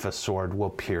yourself a sword will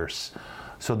pierce,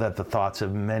 so that the thoughts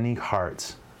of many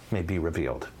hearts may be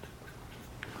revealed.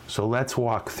 So let's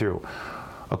walk through.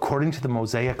 According to the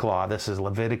Mosaic law, this is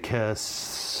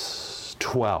Leviticus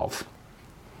 12.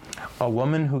 A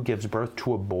woman who gives birth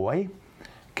to a boy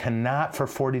cannot for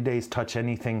 40 days touch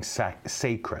anything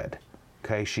sacred.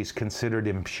 Okay, she's considered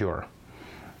impure.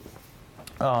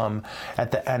 At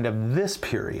the end of this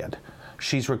period,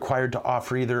 she's required to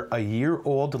offer either a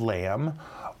year-old lamb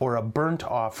or a burnt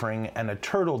offering and a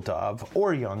turtle dove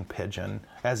or young pigeon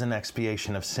as an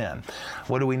expiation of sin.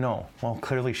 What do we know? Well,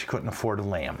 clearly she couldn't afford a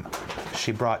lamb.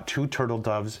 She brought 2 turtle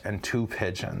doves and 2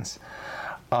 pigeons.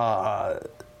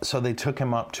 So they took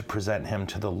him up to present him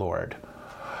to the Lord.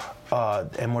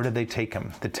 And where did they take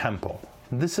him? The temple.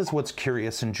 This is what's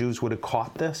curious, and Jews would have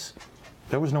caught this.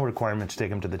 There was no requirement to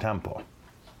take him to the temple.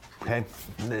 Okay,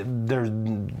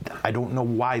 I don't know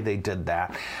why they did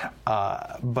that,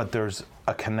 but there's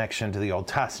a connection to the Old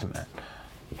Testament.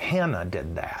 Hannah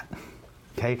did that.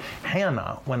 Okay,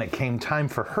 Hannah, when it came time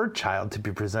for her child to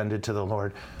be presented to the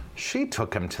Lord, she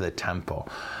took him to the temple.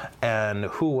 And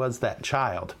who was that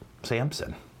child?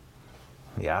 Samson.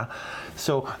 Yeah,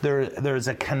 so there's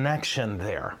a connection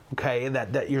there, okay,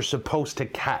 that you're supposed to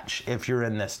catch if you're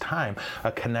in this time,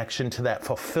 a connection to that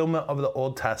fulfillment of the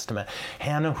Old Testament.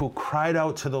 Hannah, who cried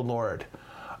out to the Lord,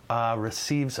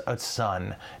 receives a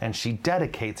son, and she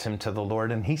dedicates him to the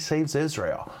Lord, and he saves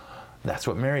Israel. That's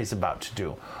what Mary's about to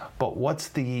do. But what's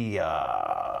the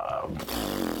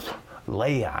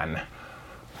lay-on?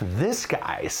 This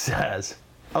guy says,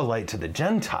 a light to the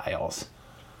Gentiles,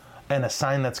 and a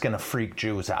sign that's going to freak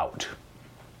Jews out.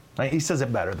 Right? He says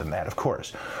it better than that, of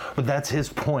course. But that's his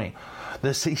point.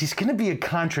 He's going to be a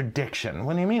contradiction.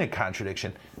 What do you mean a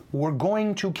contradiction? We're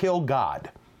going to kill God,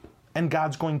 and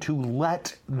God's going to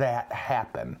let that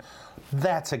happen.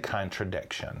 That's a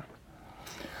contradiction.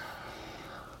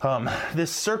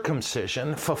 This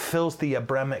circumcision fulfills the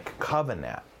Abrahamic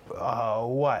covenant.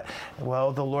 What?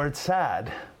 Well, the Lord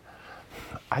said,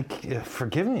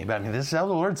 forgive me, but this is how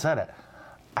the Lord said it.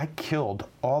 I killed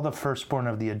all the firstborn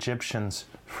of the Egyptians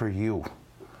for you.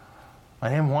 I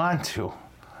didn't want to.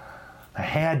 I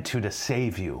had to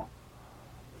save you.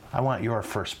 I want your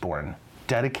firstborn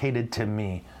dedicated to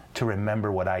me to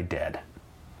remember what I did.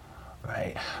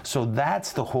 Right? So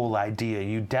that's the whole idea.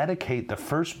 You dedicate the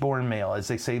firstborn male, as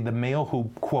they say, the male who,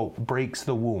 quote, breaks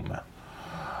the womb,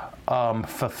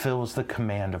 fulfills the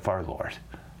command of our Lord.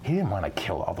 He didn't want to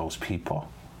kill all those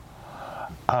people.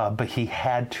 But he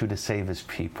had to save his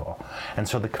people. And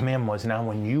so the command was, now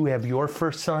when you have your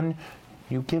first son,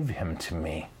 you give him to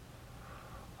me.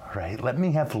 Right? Let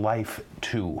me have life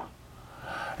too.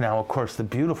 Now, of course, the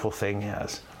beautiful thing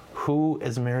is, who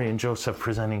is Mary and Joseph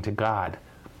presenting to God?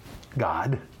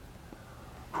 God,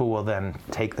 who will then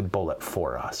take the bullet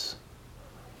for us.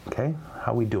 Okay?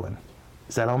 How we doing?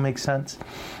 Does that all make sense?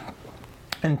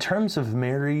 In terms of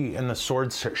Mary and the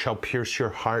sword shall pierce your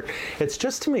heart, it's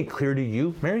just to make clear to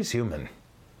you, Mary's human.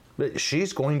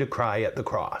 She's going to cry at the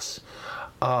cross.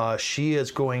 She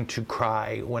is going to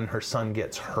cry when her son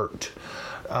gets hurt.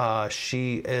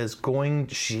 She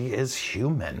is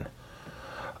human.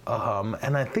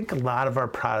 And I think a lot of our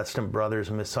Protestant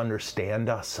brothers misunderstand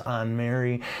us on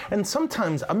Mary. And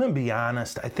sometimes, I'm going to be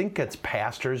honest, I think it's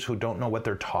pastors who don't know what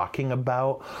they're talking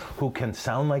about, who can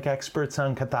sound like experts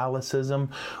on Catholicism.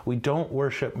 We don't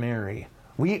worship Mary.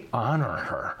 We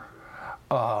honor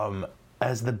her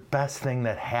as the best thing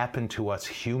that happened to us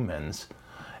humans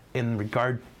in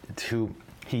regard to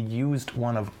he used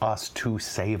one of us to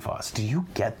save us. Do you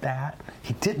get that?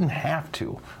 He didn't have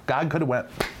to. God could have went,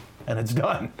 and it's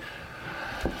done.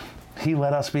 He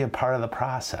let us be a part of the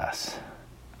process.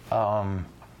 And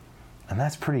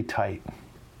that's pretty tight.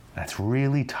 That's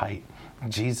really tight.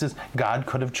 God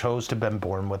could have chose to have been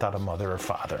born without a mother or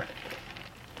father.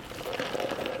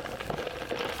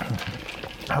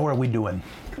 How are we doing?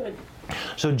 Good.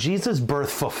 So Jesus'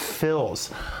 birth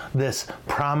fulfills this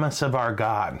promise of our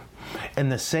God in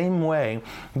the same way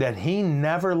that he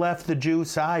never left the Jew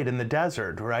side in the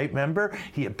desert, right? Remember,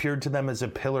 he appeared to them as a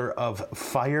pillar of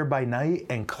fire by night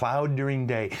and cloud during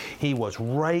day. He was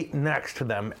right next to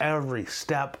them every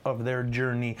step of their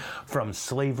journey from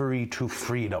slavery to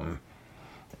freedom.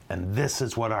 And this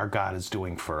is what our God is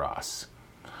doing for us.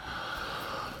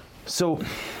 So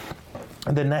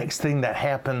the next thing that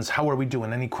happens, how are we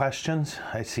doing? Any questions?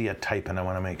 I see a type and I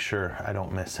want to make sure I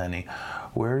don't miss any.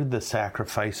 Where did the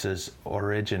sacrifices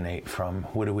originate from?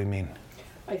 What do we mean?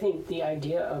 I think the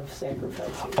idea of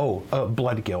sacrifice.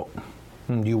 Blood guilt.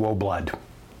 You owe blood.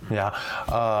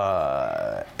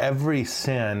 Yeah. Every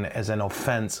sin is an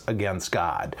offense against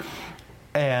God.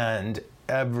 And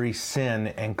every sin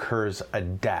incurs a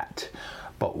debt.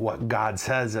 But what God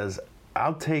says is,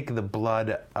 I'll take the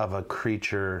blood of a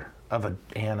creature, of an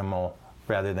animal,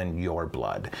 rather than your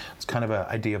blood. It's kind of an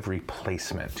idea of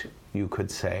replacement, you could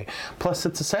say. Plus,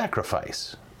 it's a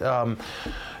sacrifice.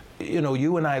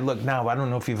 You and I look now, I don't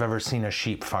know if you've ever seen a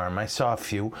sheep farm. I saw a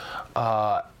few,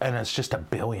 and it's just 1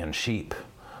 billion sheep.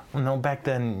 No, back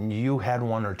then you had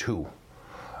 1 or 2.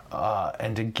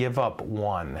 And to give up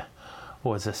 1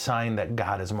 was a sign that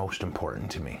God is most important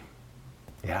to me.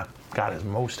 Yeah, God is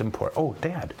most important. Oh,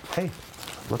 Dad, hey,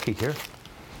 looky here.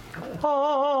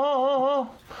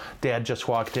 Oh, Dad just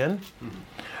walked in.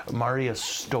 Maria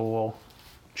stole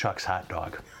Chuck's hot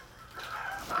dog.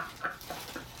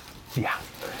 Yeah.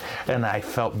 And I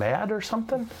felt bad or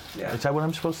something? Yeah. Is that what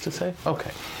I'm supposed to say?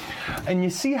 Okay. And you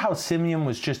see how Simeon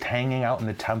was just hanging out in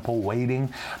the temple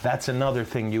waiting? That's another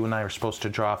thing you and I are supposed to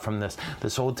draw from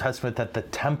this Old Testament, that the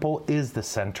temple is the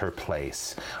center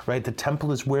place, right? The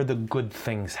temple is where the good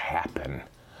things happen.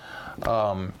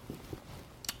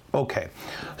 Okay,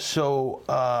 so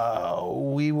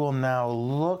we will now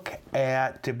look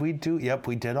at, we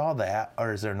did all that,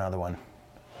 or is there another one?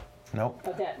 Nope.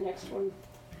 But that next one.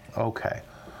 Okay.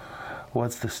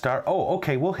 What's the star? Oh,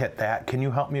 okay, we'll hit that. Can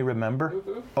you help me remember?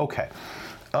 Mm-hmm. Okay.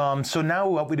 So now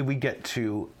what did we get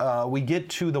to? We get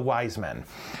to the wise men.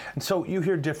 And so you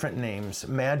hear different names,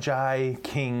 magi,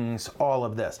 kings, all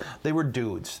of this. They were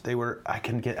dudes. They were, I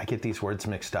get these words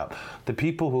mixed up. The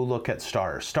people who look at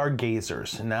stars,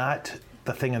 stargazers, not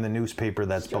the thing in the newspaper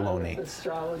that's baloney.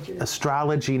 Astrology.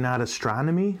 Astrology, not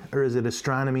astronomy? Or is it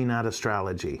astronomy, not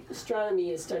astrology?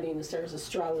 Astronomy is studying the stars.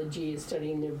 Astrology is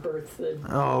studying their birth.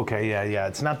 Oh, okay, yeah.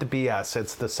 It's not the BS,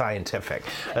 it's the scientific.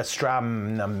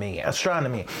 Astronomy.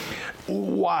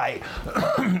 Why?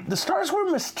 The stars were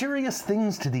mysterious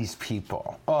things to these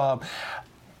people.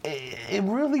 It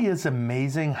really is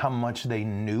amazing how much they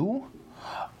knew.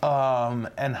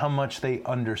 And how much they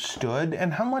understood,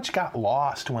 and how much got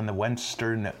lost when the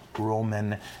Western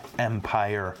Roman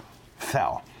Empire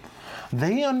fell.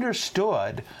 They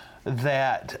understood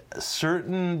that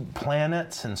certain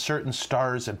planets and certain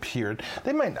stars appeared.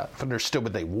 They might not have understood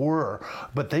what they were,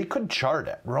 but they could chart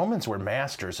it. Romans were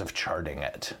masters of charting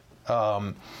it.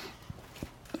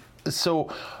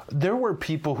 So there were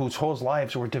people whose whole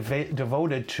lives were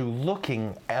devoted to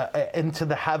looking into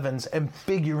the heavens and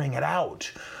figuring it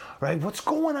out. Right? What's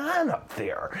going on up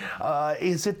there?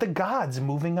 Is it the gods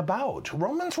moving about?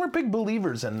 Romans were big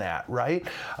believers in that, right?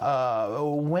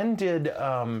 Why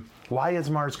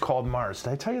is Mars called Mars?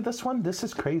 Did I tell you this one? This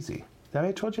is crazy. Have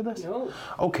I told you this? No.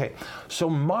 Okay, so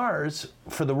Mars,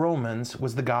 for the Romans,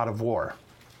 was the god of war.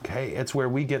 Okay, it's where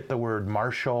we get the word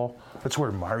martial. That's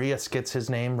where Marius gets his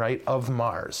name, right? Of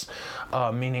Mars,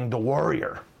 meaning the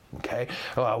warrior. Okay,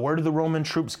 where did the Roman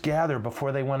troops gather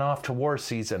before they went off to war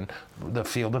season? The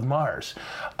field of Mars.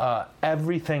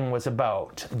 Everything was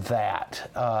about that.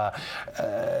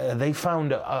 They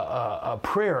found a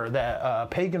prayer that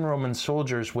pagan Roman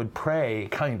soldiers would pray,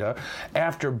 kinda,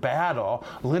 after battle.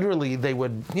 Literally, they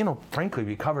would, frankly,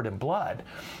 be covered in blood.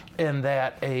 And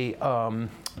that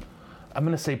I'm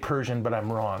going to say Persian, but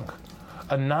I'm wrong.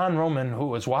 A non-Roman who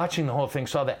was watching the whole thing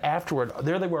saw that afterward,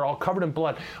 there they were all covered in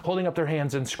blood, holding up their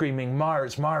hands and screaming,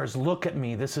 Mars, Mars, look at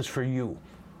me, this is for you.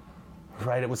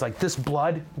 Right? It was like, this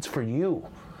blood, it's for you.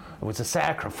 It was a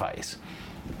sacrifice.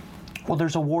 Well,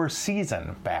 there's a war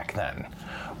season back then.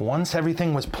 Once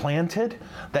everything was planted,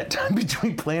 that time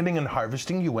between planting and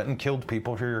harvesting, you went and killed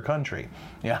people for your country.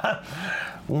 Yeah?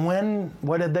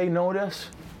 What did they notice?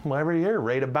 Well, every year,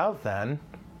 right about then,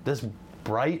 this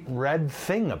bright red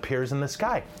thing appears in the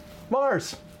sky.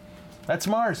 Mars. That's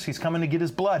Mars. He's coming to get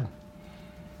his blood.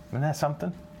 Isn't that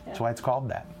something? Yeah. That's why it's called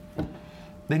that.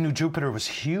 They knew Jupiter was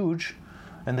huge,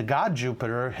 and the god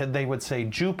Jupiter, they would say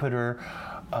Jupiter,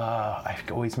 I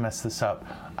always mess this up,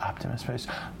 Optimus,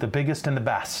 the biggest and the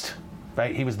best,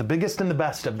 right? He was the biggest and the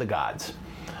best of the gods.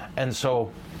 And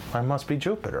so, I must be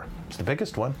Jupiter. It's the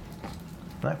biggest one.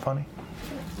 Isn't that funny?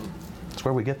 That's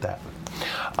where we get that.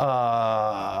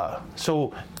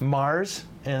 So Mars,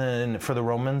 for the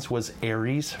Romans, was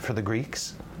Ares for the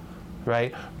Greeks,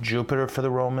 right? Jupiter for the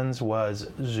Romans was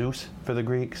Zeus for the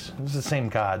Greeks. It was the same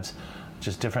gods,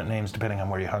 just different names depending on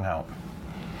where you hung out.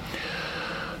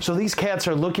 So these cats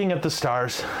are looking at the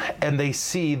stars, and they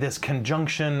see this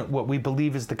conjunction, what we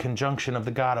believe is the conjunction of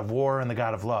the god of war and the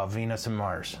god of love, Venus and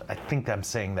Mars. I think I'm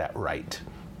saying that right.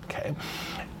 Okay.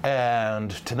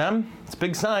 And to them, it's a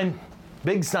big sign.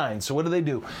 Big sign. So what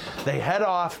do? They head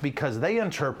off because they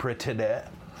interpreted it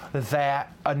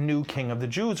that a new king of the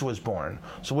Jews was born.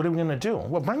 So what are we going to do?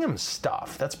 Well, bring him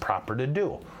stuff. That's proper to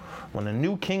do. When a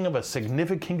new king of a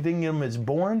significant kingdom is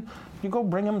born, you go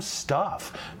bring him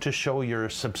stuff to show your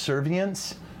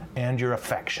subservience and your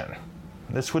affection.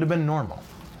 This would have been normal.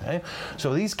 Okay?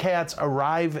 So these cats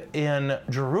arrive in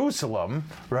Jerusalem,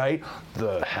 right?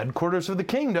 The headquarters of the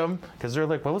kingdom, because they're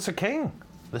like, well, it's a king.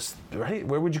 Right?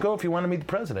 Where would you go if you want to meet the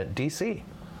president? D.C.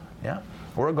 Yeah?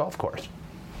 Or a golf course,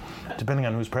 depending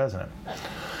on who's president.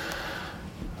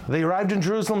 They arrived in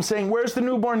Jerusalem saying, where's the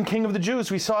newborn king of the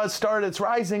Jews? We saw his star, it's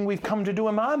rising. We've come to do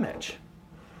him homage.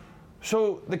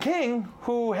 So the king,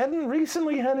 who hadn't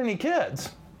recently had any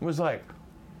kids, was like,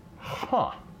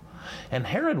 huh. And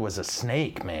Herod was a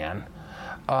snake, man.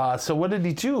 So what did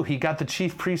he do? He got the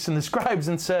chief priests and the scribes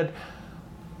and said,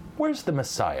 where's the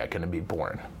Messiah going to be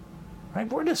born? Right?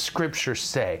 Where does Scripture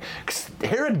say? 'Cause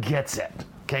Herod gets it.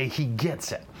 Okay, he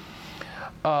gets it.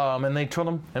 And they told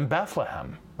him in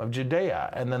Bethlehem of Judea,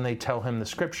 and then they tell him the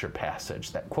Scripture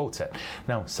passage that quotes it.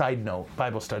 Now, side note,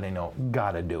 Bible study note,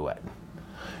 gotta do it.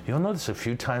 You'll notice a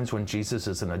few times when Jesus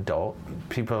is an adult,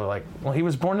 people are like, well, he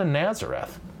was born in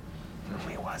Nazareth. No,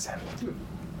 he wasn't.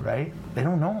 Right? They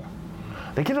don't know.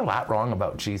 They get a lot wrong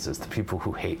about Jesus, the people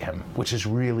who hate him, which is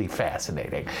really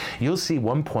fascinating. You'll see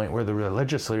one point where the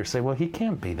religious leaders say, well, he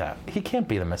can't be that. He can't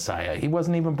be the Messiah. He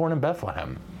wasn't even born in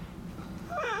Bethlehem.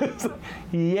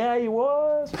 Yeah, he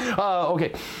was.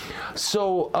 Okay,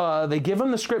 so they give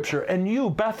him the scripture, and you,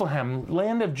 Bethlehem,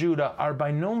 land of Judah, are by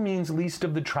no means least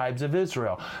of the tribes of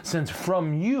Israel, since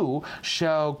from you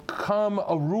shall come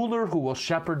a ruler who will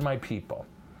shepherd my people.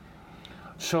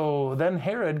 So then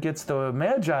Herod gets the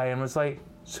Magi and was like,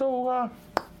 so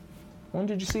when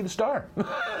did you see the star?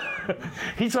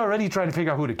 He's already trying to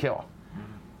figure out who to kill.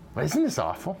 Isn't this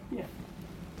awful? Yeah.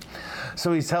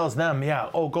 So he tells them,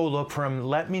 go look for him.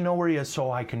 Let me know where he is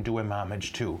so I can do him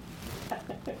homage too.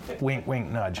 Wink, wink,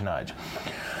 nudge, nudge.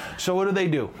 So what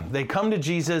do? They come to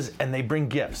Jesus and they bring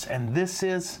gifts. And this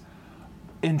is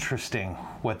interesting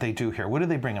what they do here. What do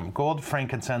they bring him? Gold,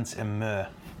 frankincense, and myrrh.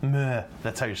 Myrrh.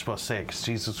 That's how you're supposed to say it because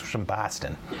Jesus was from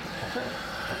Boston.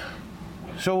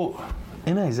 So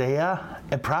in Isaiah,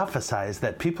 it prophesies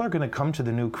that people are going to come to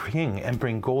the new king and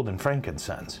bring gold and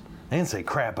frankincense. They didn't say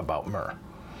crap about myrrh.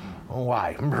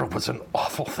 Why? Myrrh was an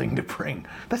awful thing to bring.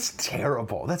 That's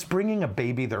terrible. That's bringing a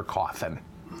baby their coffin.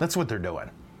 That's what they're doing.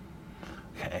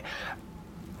 Okay.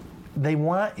 They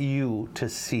want you to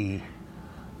see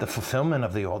the fulfillment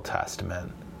of the Old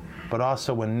Testament, but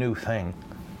also a new thing.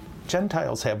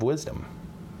 Gentiles have wisdom.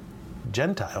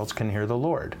 Gentiles can hear the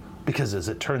Lord, because as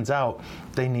it turns out,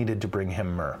 they needed to bring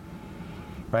him myrrh.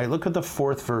 Right? Look at the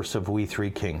 4th verse of We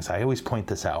Three Kings. I always point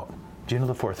this out. Do you know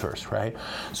the 4th verse, right?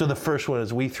 So the first one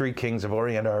is, we 3 kings of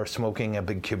Orient are smoking a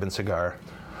big Cuban cigar.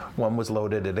 One was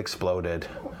loaded, it exploded.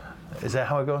 Is that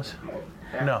how it goes?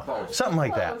 No, something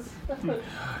like that.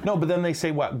 No, but then they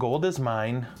say what? Gold is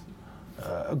mine.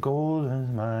 Gold is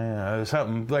mine.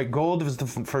 Something like gold was the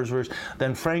first verse.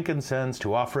 Then frankincense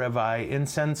to offer have I.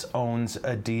 Incense owns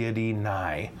a deity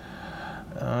nigh.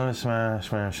 Smash,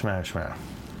 smash, smash, smash.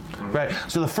 Right,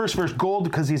 so the first verse, gold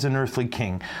because he's an earthly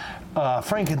king.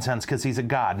 Frankincense because he's a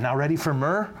god. Now ready for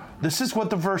myrrh? This is what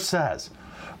the verse says.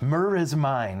 Myrrh is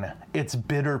mine, its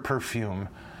bitter perfume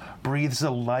breathes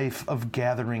a life of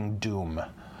gathering doom.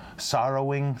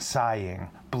 Sorrowing, sighing,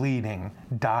 bleeding,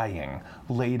 dying,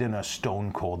 laid in a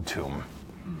stone-cold tomb.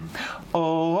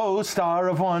 Oh, star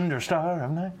of wonder, star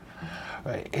of night.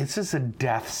 Right. It's just a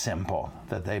death symbol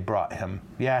that they brought him.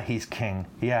 Yeah, he's king.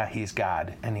 Yeah, he's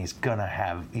God. And he's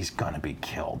gonna be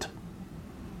killed.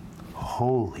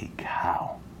 Holy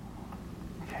cow.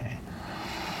 Okay.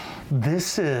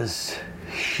 This is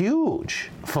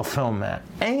huge fulfillment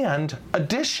and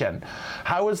addition.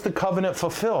 How is the covenant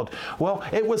fulfilled? Well,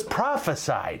 it was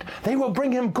prophesied. They will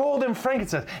bring him gold and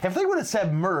frankincense. If they would have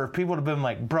said myrrh, people would have been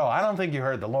like, bro, I don't think you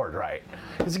heard the Lord right.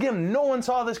 Because again, no one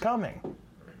saw this coming.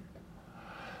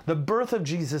 The birth of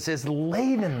Jesus is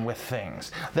laden with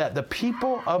things that the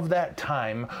people of that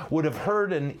time would have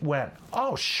heard and went,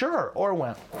 oh, sure, or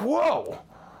went, whoa,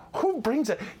 who brings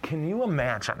it? Can you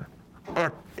imagine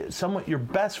if your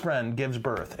best friend gives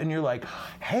birth and you're like,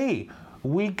 hey,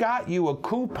 we got you a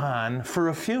coupon for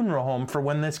a funeral home for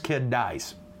when this kid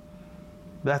dies.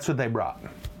 That's what they brought.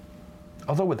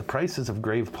 Although with the prices of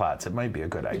grave plots, it might be a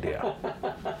good idea.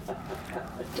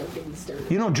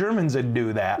 You know, Germans would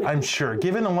do that, I'm sure.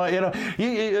 Given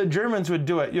a Germans would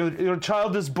do it. Your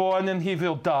child is born and he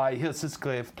will die. Here's his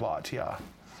grave plot, yeah.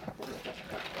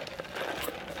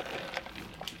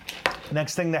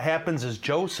 Next thing that happens is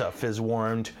Joseph is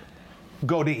warned,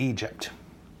 go to Egypt.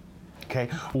 Okay,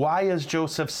 why is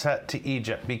Joseph sent to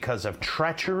Egypt? Because of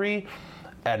treachery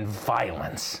and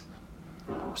violence.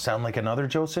 Sound like another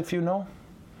Joseph you know?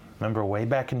 Remember way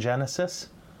back in Genesis?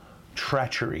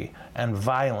 Treachery and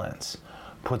violence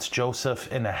puts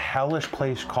Joseph in a hellish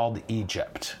place called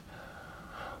Egypt.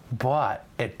 But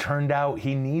it turned out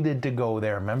he needed to go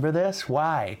there. Remember this?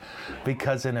 Why?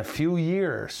 Because in a few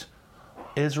years,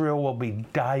 Israel will be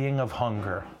dying of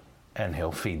hunger and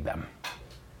he'll feed them.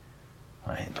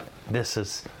 Right? This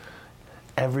is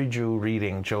every Jew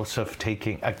reading Joseph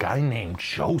taking, a guy named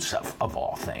Joseph of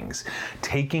all things,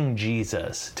 taking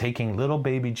Jesus, taking little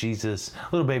baby Jesus,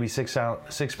 little baby 6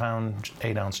 pound,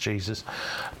 8 ounce Jesus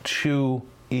to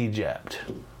Egypt.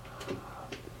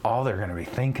 All they're going to be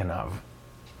thinking of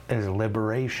is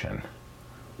liberation.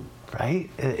 Right?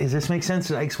 Does this make sense?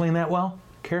 Did I explain that well,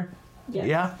 Kara? Yes.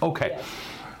 Yeah? Okay.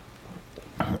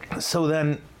 Yes. So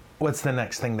then what's the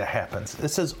next thing that happens?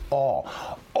 This is all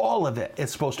of it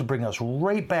is supposed to bring us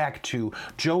right back to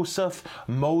Joseph,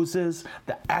 Moses,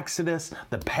 the Exodus,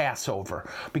 the Passover.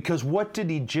 Because what did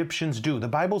Egyptians do? The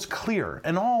Bible's clear,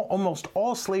 and almost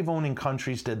all slave-owning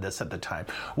countries did this at the time.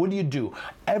 What do?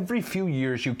 Every few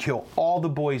years, you kill all the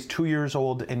boys 2 years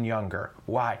old and younger.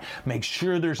 Why? Make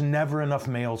sure there's never enough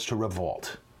males to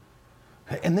revolt.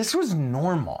 And this was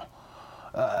normal.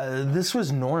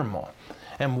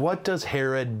 And what does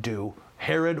Herod do?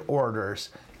 Herod orders,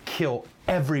 kill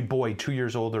every boy 2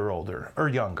 years old or older or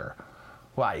younger.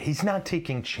 Why? He's not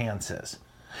taking chances.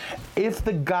 If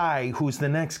the guy who's the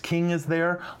next king is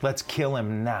there, let's kill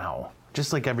him now.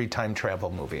 Just like every time travel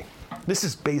movie. This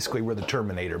is basically where the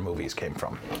Terminator movies came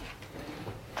from.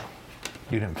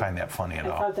 You didn't find that funny at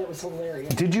all? I thought that was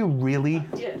hilarious. Did you really?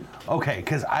 I did. Okay,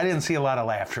 because I didn't see a lot of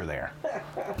laughter there.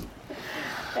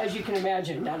 As you can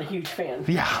imagine, not a huge fan.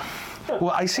 Yeah.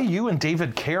 Well, I see you and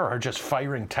David Kerr are just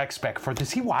firing texts back and forth.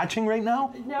 Is he watching right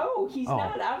now? No, he's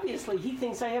not, obviously. He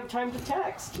thinks I have time to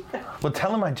text. Well,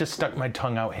 tell him I just stuck my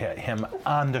tongue out at him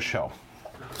on the show.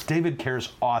 David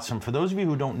Kerr's awesome. For those of you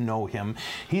who don't know him,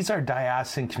 he's our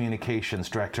diocesan communications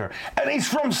director, and he's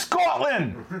from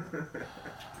Scotland!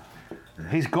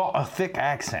 He's got a thick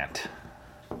accent.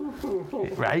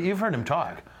 Right? You've heard him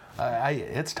talk.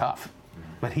 It's tough.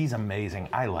 But he's amazing.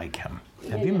 I like him.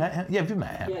 Have you met him? Yeah, have you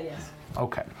met him? Yeah, yes.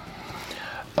 Okay.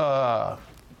 What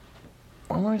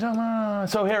were we talking about?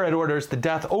 So Herod orders the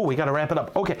death. Oh, we got to wrap it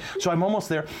up. Okay, so I'm almost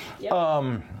there. Yep.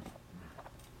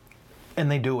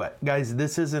 And they do it. Guys,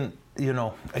 this isn't,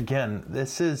 again,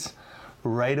 this is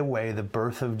right away the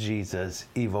birth of Jesus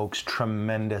evokes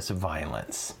tremendous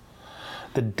violence.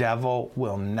 The devil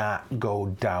will not go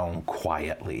down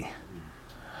quietly.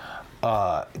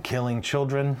 Killing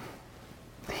children,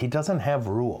 he doesn't have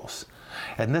rules.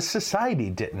 And this society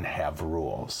didn't have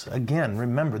rules. Again,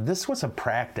 remember, this was a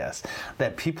practice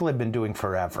that people had been doing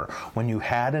forever. When you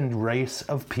had a race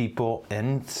of people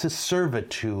into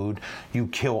servitude, you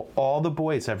kill all the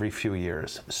boys every few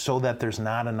years so that there's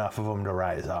not enough of them to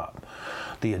rise up.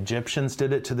 The Egyptians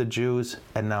did it to the Jews,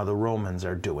 and now the Romans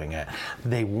are doing it.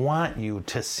 They want you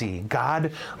to see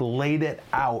God laid it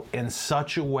out in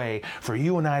such a way for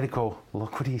you and I to go,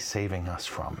 look what he's saving us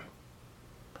from.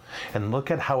 And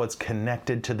look at how it's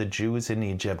connected to the Jews in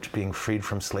Egypt being freed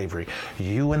from slavery.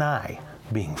 You and I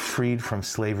being freed from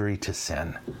slavery to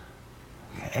sin.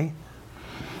 Okay?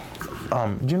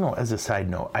 As a side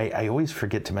note, I always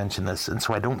forget to mention this, and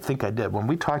so I don't think I did. When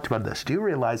we talked about this, do you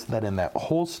realize that in that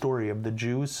whole story of the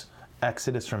Jews'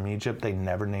 exodus from Egypt, they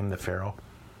never named the Pharaoh?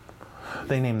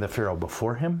 They named the Pharaoh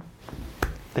before him.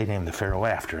 They named the Pharaoh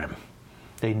after him.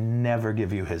 They never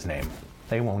give you his name.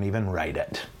 They won't even write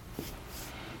it.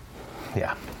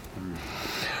 Yeah.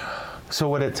 So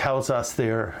what it tells us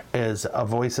there is a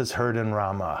voice is heard in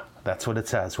Ramah. That's what it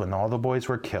says. When all the boys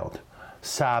were killed,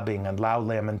 sobbing and loud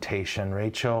lamentation,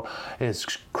 Rachel is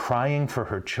crying for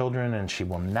her children, and she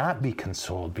will not be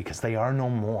consoled because they are no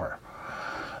more.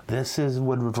 This is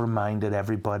what reminded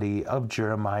everybody of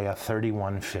Jeremiah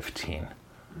 31:15.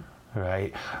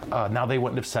 Right? Now they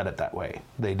wouldn't have said it that way.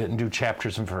 They didn't do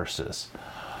chapters and verses.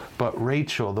 But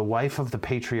Rachel, the wife of the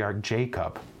patriarch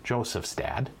Jacob, Joseph's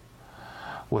dad,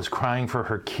 was crying for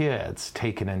her kids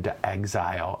taken into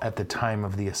exile at the time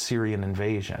of the Assyrian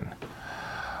invasion.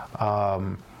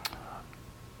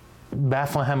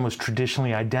 Bethlehem was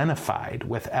traditionally identified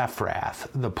with Ephrath,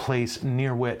 the place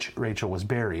near which Rachel was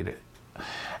buried.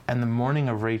 And the mourning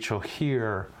of Rachel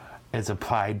here is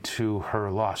applied to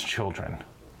her lost children.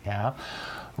 Yeah?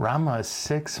 Ramah is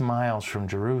 6 miles from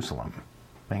Jerusalem.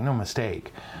 Make no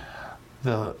mistake.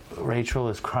 Rachel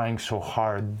is crying so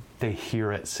hard they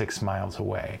hear it 6 miles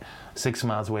away. 6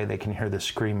 miles away they can hear the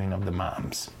screaming of the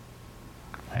moms.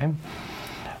 Okay?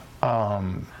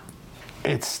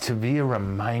 It's to be a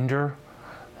reminder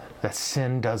that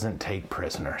sin doesn't take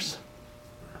prisoners.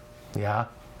 Yeah?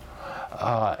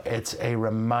 It's a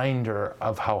reminder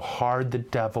of how hard the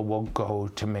devil will go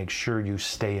to make sure you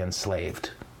stay enslaved.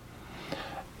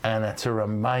 And it's a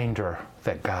reminder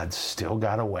that God's still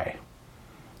got a way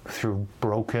through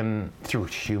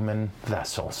human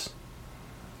vessels.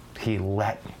 He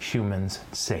let humans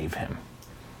save him.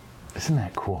 Isn't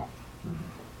that cool?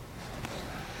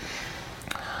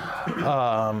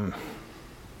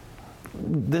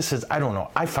 This is, I don't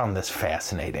know, I found this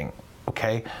fascinating,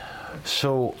 okay?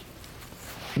 So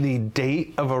the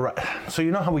date of so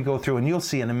you know how we go through, and you'll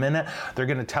see in a minute, they're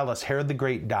going to tell us Herod the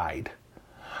Great died.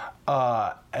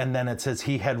 And then it says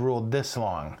he had ruled this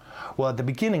long. Well, at the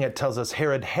beginning it tells us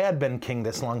Herod had been king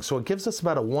this long, so it gives us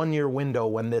about a 1 year window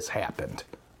when this happened.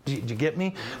 Did you get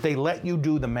me? They let you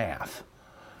do the math.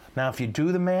 Now, if you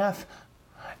do the math,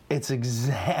 it's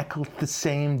exactly the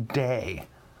same day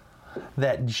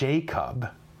that Jacob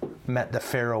met the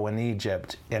Pharaoh in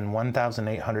Egypt in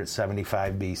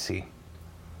 1875 BC.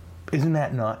 Isn't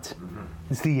that nuts?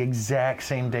 It's the exact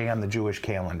same day on the Jewish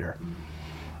calendar.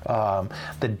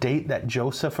 The date that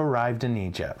Joseph arrived in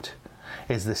Egypt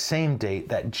is the same date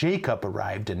that Jacob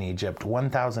arrived in Egypt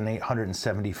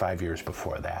 1,875 years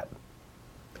before that.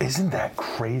 Isn't that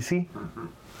crazy?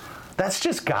 That's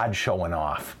just God showing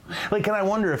off. Like, and I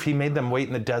wonder if he made them wait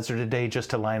in the desert a day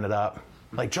just to line it up.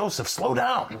 Like, Joseph, slow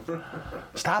down.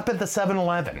 Stop at the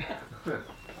 7-Eleven.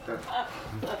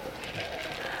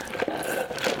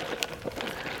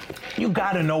 You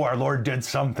got to know our Lord did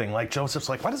something. Like, Joseph's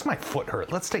like, why does my foot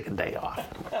hurt? Let's take a day off.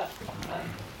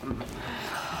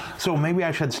 So maybe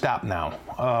I should stop now.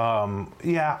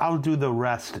 Yeah, I'll do the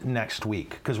rest next week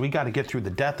because we got to get through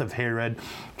the death of Herod,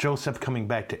 Joseph coming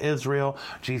back to Israel,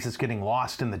 Jesus getting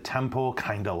lost in the temple,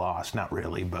 kind of lost, not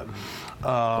really, but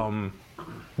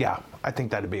yeah, I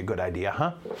think that'd be a good idea,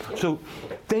 huh? So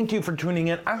thank you for tuning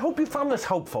in. I hope you found this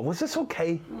helpful. Was this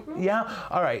okay? Yeah?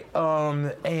 All right.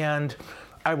 And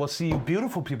I will see you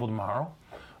beautiful people tomorrow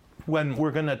when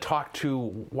we're going to talk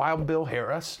to Wild Bill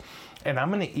Harris. And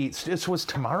I'm going to eat. This was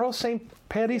tomorrow St.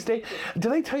 Patty's Day.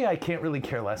 Did I tell you I can't really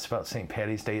care less about St.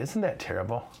 Patty's Day? Isn't that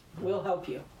terrible? We'll help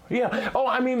you. Yeah. Oh,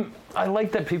 I mean, I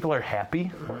like that people are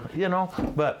happy, you know,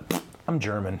 but I'm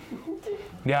German.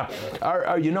 Yeah.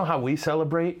 You know how we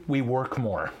celebrate? We work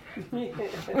more.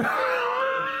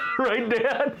 Right,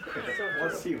 Dad?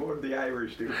 Let's see what the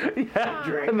Irish do.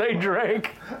 Yeah, and they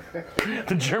drank.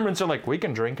 The Germans are like, we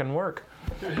can drink and work.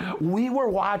 We were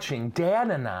watching,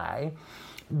 Dad and I,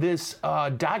 this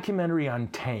documentary on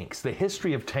tanks, the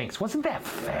history of tanks. Wasn't that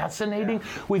fascinating?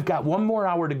 Yeah. We've got 1 more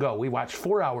hour to go. We watched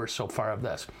 4 hours so far of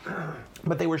this.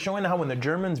 But they were showing how when the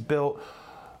Germans built,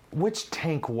 which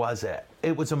tank was it?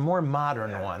 It was a more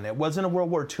modern one. It wasn't a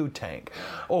World War II tank.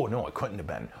 Oh, no, it couldn't have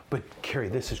been. But, Carrie,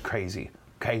 this is crazy.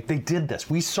 Okay, they did this.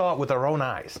 We saw it with our own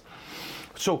eyes.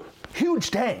 So,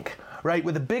 huge tank, right,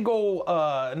 with a big old,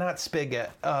 not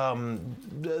spigot,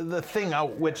 the thing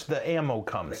out which the ammo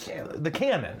comes. The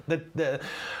cannon.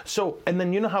 So, and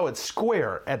then you know how it's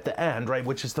square at the end, right,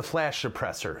 which is the flash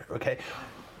suppressor, okay?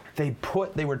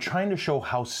 They were trying to show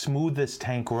how smooth this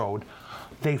tank rode.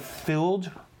 They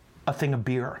filled a thing of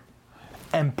beer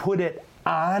and put it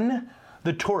on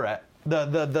the turret.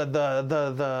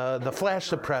 The flash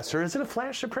suppressor. Is it a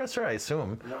flash suppressor? I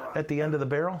assume. At the end of the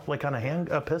barrel, like on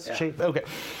a pistol shape. Okay.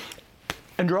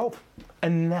 And drove.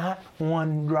 And not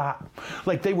one drop.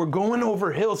 Like they were going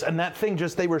over hills, and that thing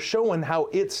they were showing how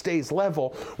it stays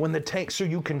level when the tank, so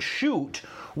you can shoot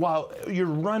while you're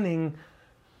running.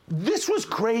 This was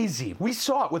crazy. We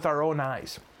saw it with our own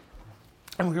eyes.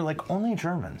 And we were like, only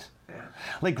Germans.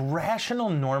 Like rational,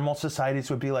 normal societies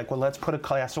would be like, well, let's put a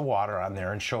glass of water on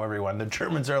there and show everyone. The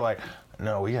Germans are like,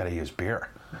 no, we got to use beer.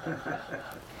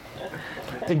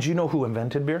 And do you know who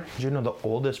invented beer? Do you know the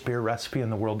oldest beer recipe in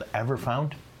the world ever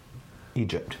found?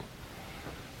 Egypt.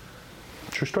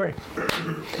 True story.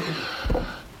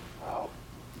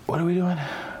 What are we doing?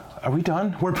 Are we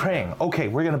done? We're praying. Okay,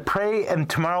 we're going to pray, and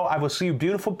tomorrow I will see you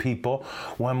beautiful people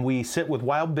when we sit with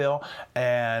Wild Bill,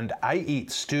 and I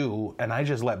eat stew, and I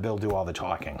just let Bill do all the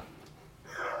talking.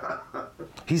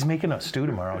 He's making a stew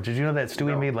tomorrow. Did you know that stew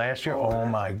he made last year? Oh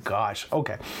my gosh.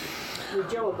 Okay. With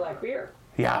Joe a black beer.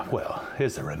 Yeah, well,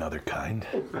 is there another kind?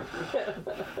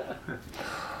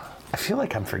 I feel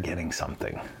like I'm forgetting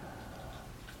something.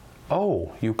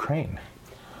 Oh, Ukraine.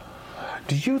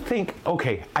 Do you think,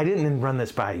 okay, I didn't run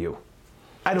this by you.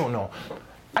 I don't know.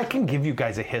 I can give you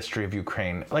guys a history of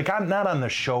Ukraine. Like, I'm not on the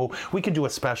show. We could do a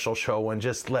special show and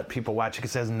just let people watch it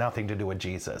because it has nothing to do with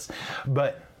Jesus.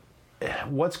 But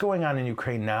what's going on in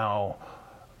Ukraine now,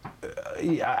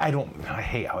 I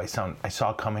hate how I sound. I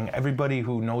saw it coming. Everybody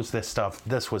who knows this stuff,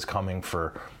 this was coming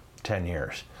for 10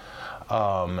 years.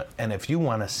 And if you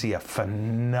want to see a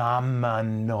phenomenal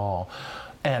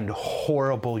and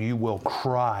horrible, you will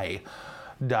cry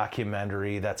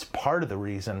documentary that's part of the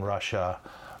reason Russia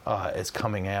is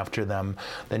coming after them,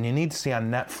 then you need to see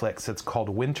on Netflix. It's called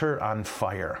Winter on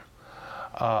Fire,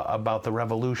 about the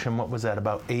revolution. What was that,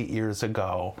 about 8 years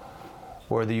ago,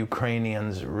 where the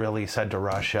Ukrainians really said to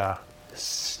Russia,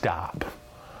 stop.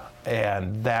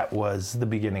 And that was the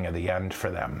beginning of the end for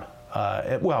them.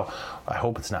 Well, I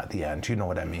hope it's not the end. You know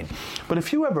what I mean. But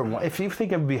if you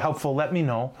think it would be helpful, let me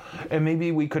know. And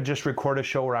maybe we could just record a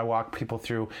show where I walk people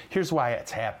through, here's why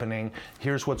it's happening,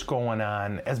 here's what's going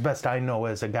on, as best I know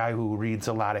as a guy who reads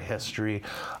a lot of history,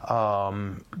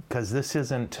 because this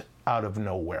isn't out of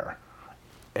nowhere.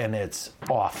 and it's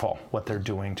awful what they're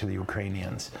doing to the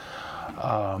Ukrainians.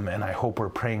 And I hope we're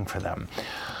praying for them.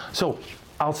 So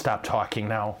I'll stop talking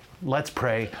now. Let's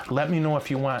pray. Let me know if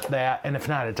you want that. And if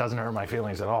not, it doesn't hurt my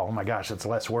feelings at all. Oh my gosh, it's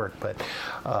less work. But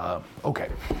okay.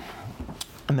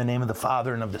 In the name of the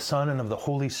Father, and of the Son, and of the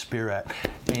Holy Spirit.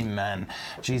 Amen.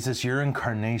 Jesus, your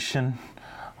incarnation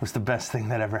was the best thing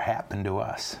that ever happened to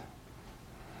us.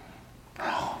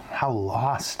 Oh, how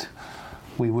lost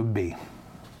we would be.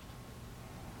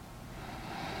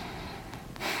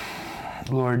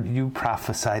 Lord, you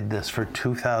prophesied this for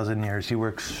 2,000 years. You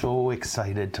were so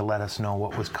excited to let us know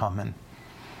what was coming.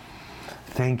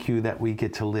 Thank you that we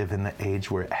get to live in the age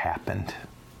where it happened.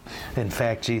 In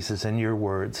fact, Jesus, in your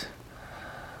words,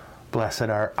 blessed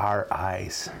are our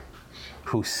eyes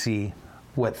who see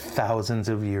what thousands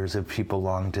of years of people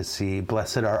long to see.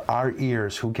 Blessed are our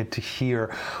ears who get to hear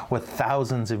what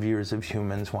thousands of years of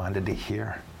humans wanted to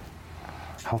hear.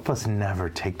 Help us never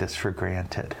take this for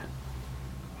granted.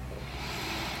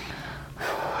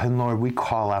 And Lord, we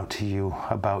call out to you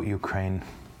about Ukraine.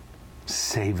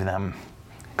 Save them.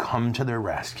 Come to their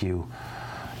rescue.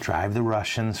 Drive the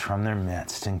Russians from their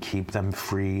midst and keep them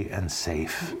free and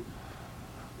safe.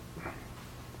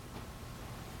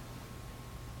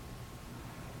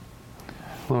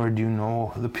 Lord, you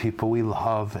know the people we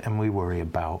love and we worry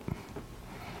about.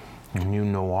 And you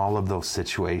know all of those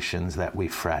situations that we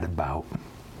fret about.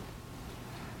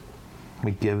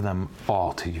 We give them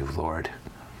all to you, Lord,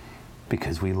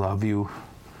 because we love you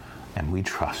and we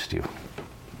trust you.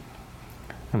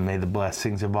 And may the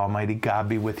blessings of Almighty God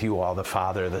be with you all, the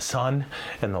Father, the Son,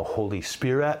 and the Holy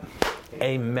Spirit.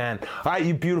 Amen. All right,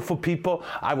 you beautiful people.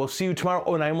 I will see you tomorrow.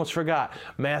 Oh, and I almost forgot.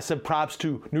 Massive props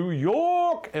to New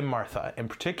York and Martha in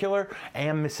particular,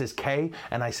 and Mrs. K.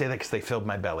 And I say that because they filled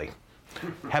my belly.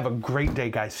 Have a great day,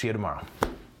 guys. See you tomorrow.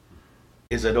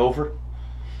 Is it over?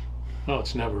 Oh,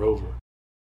 it's never over.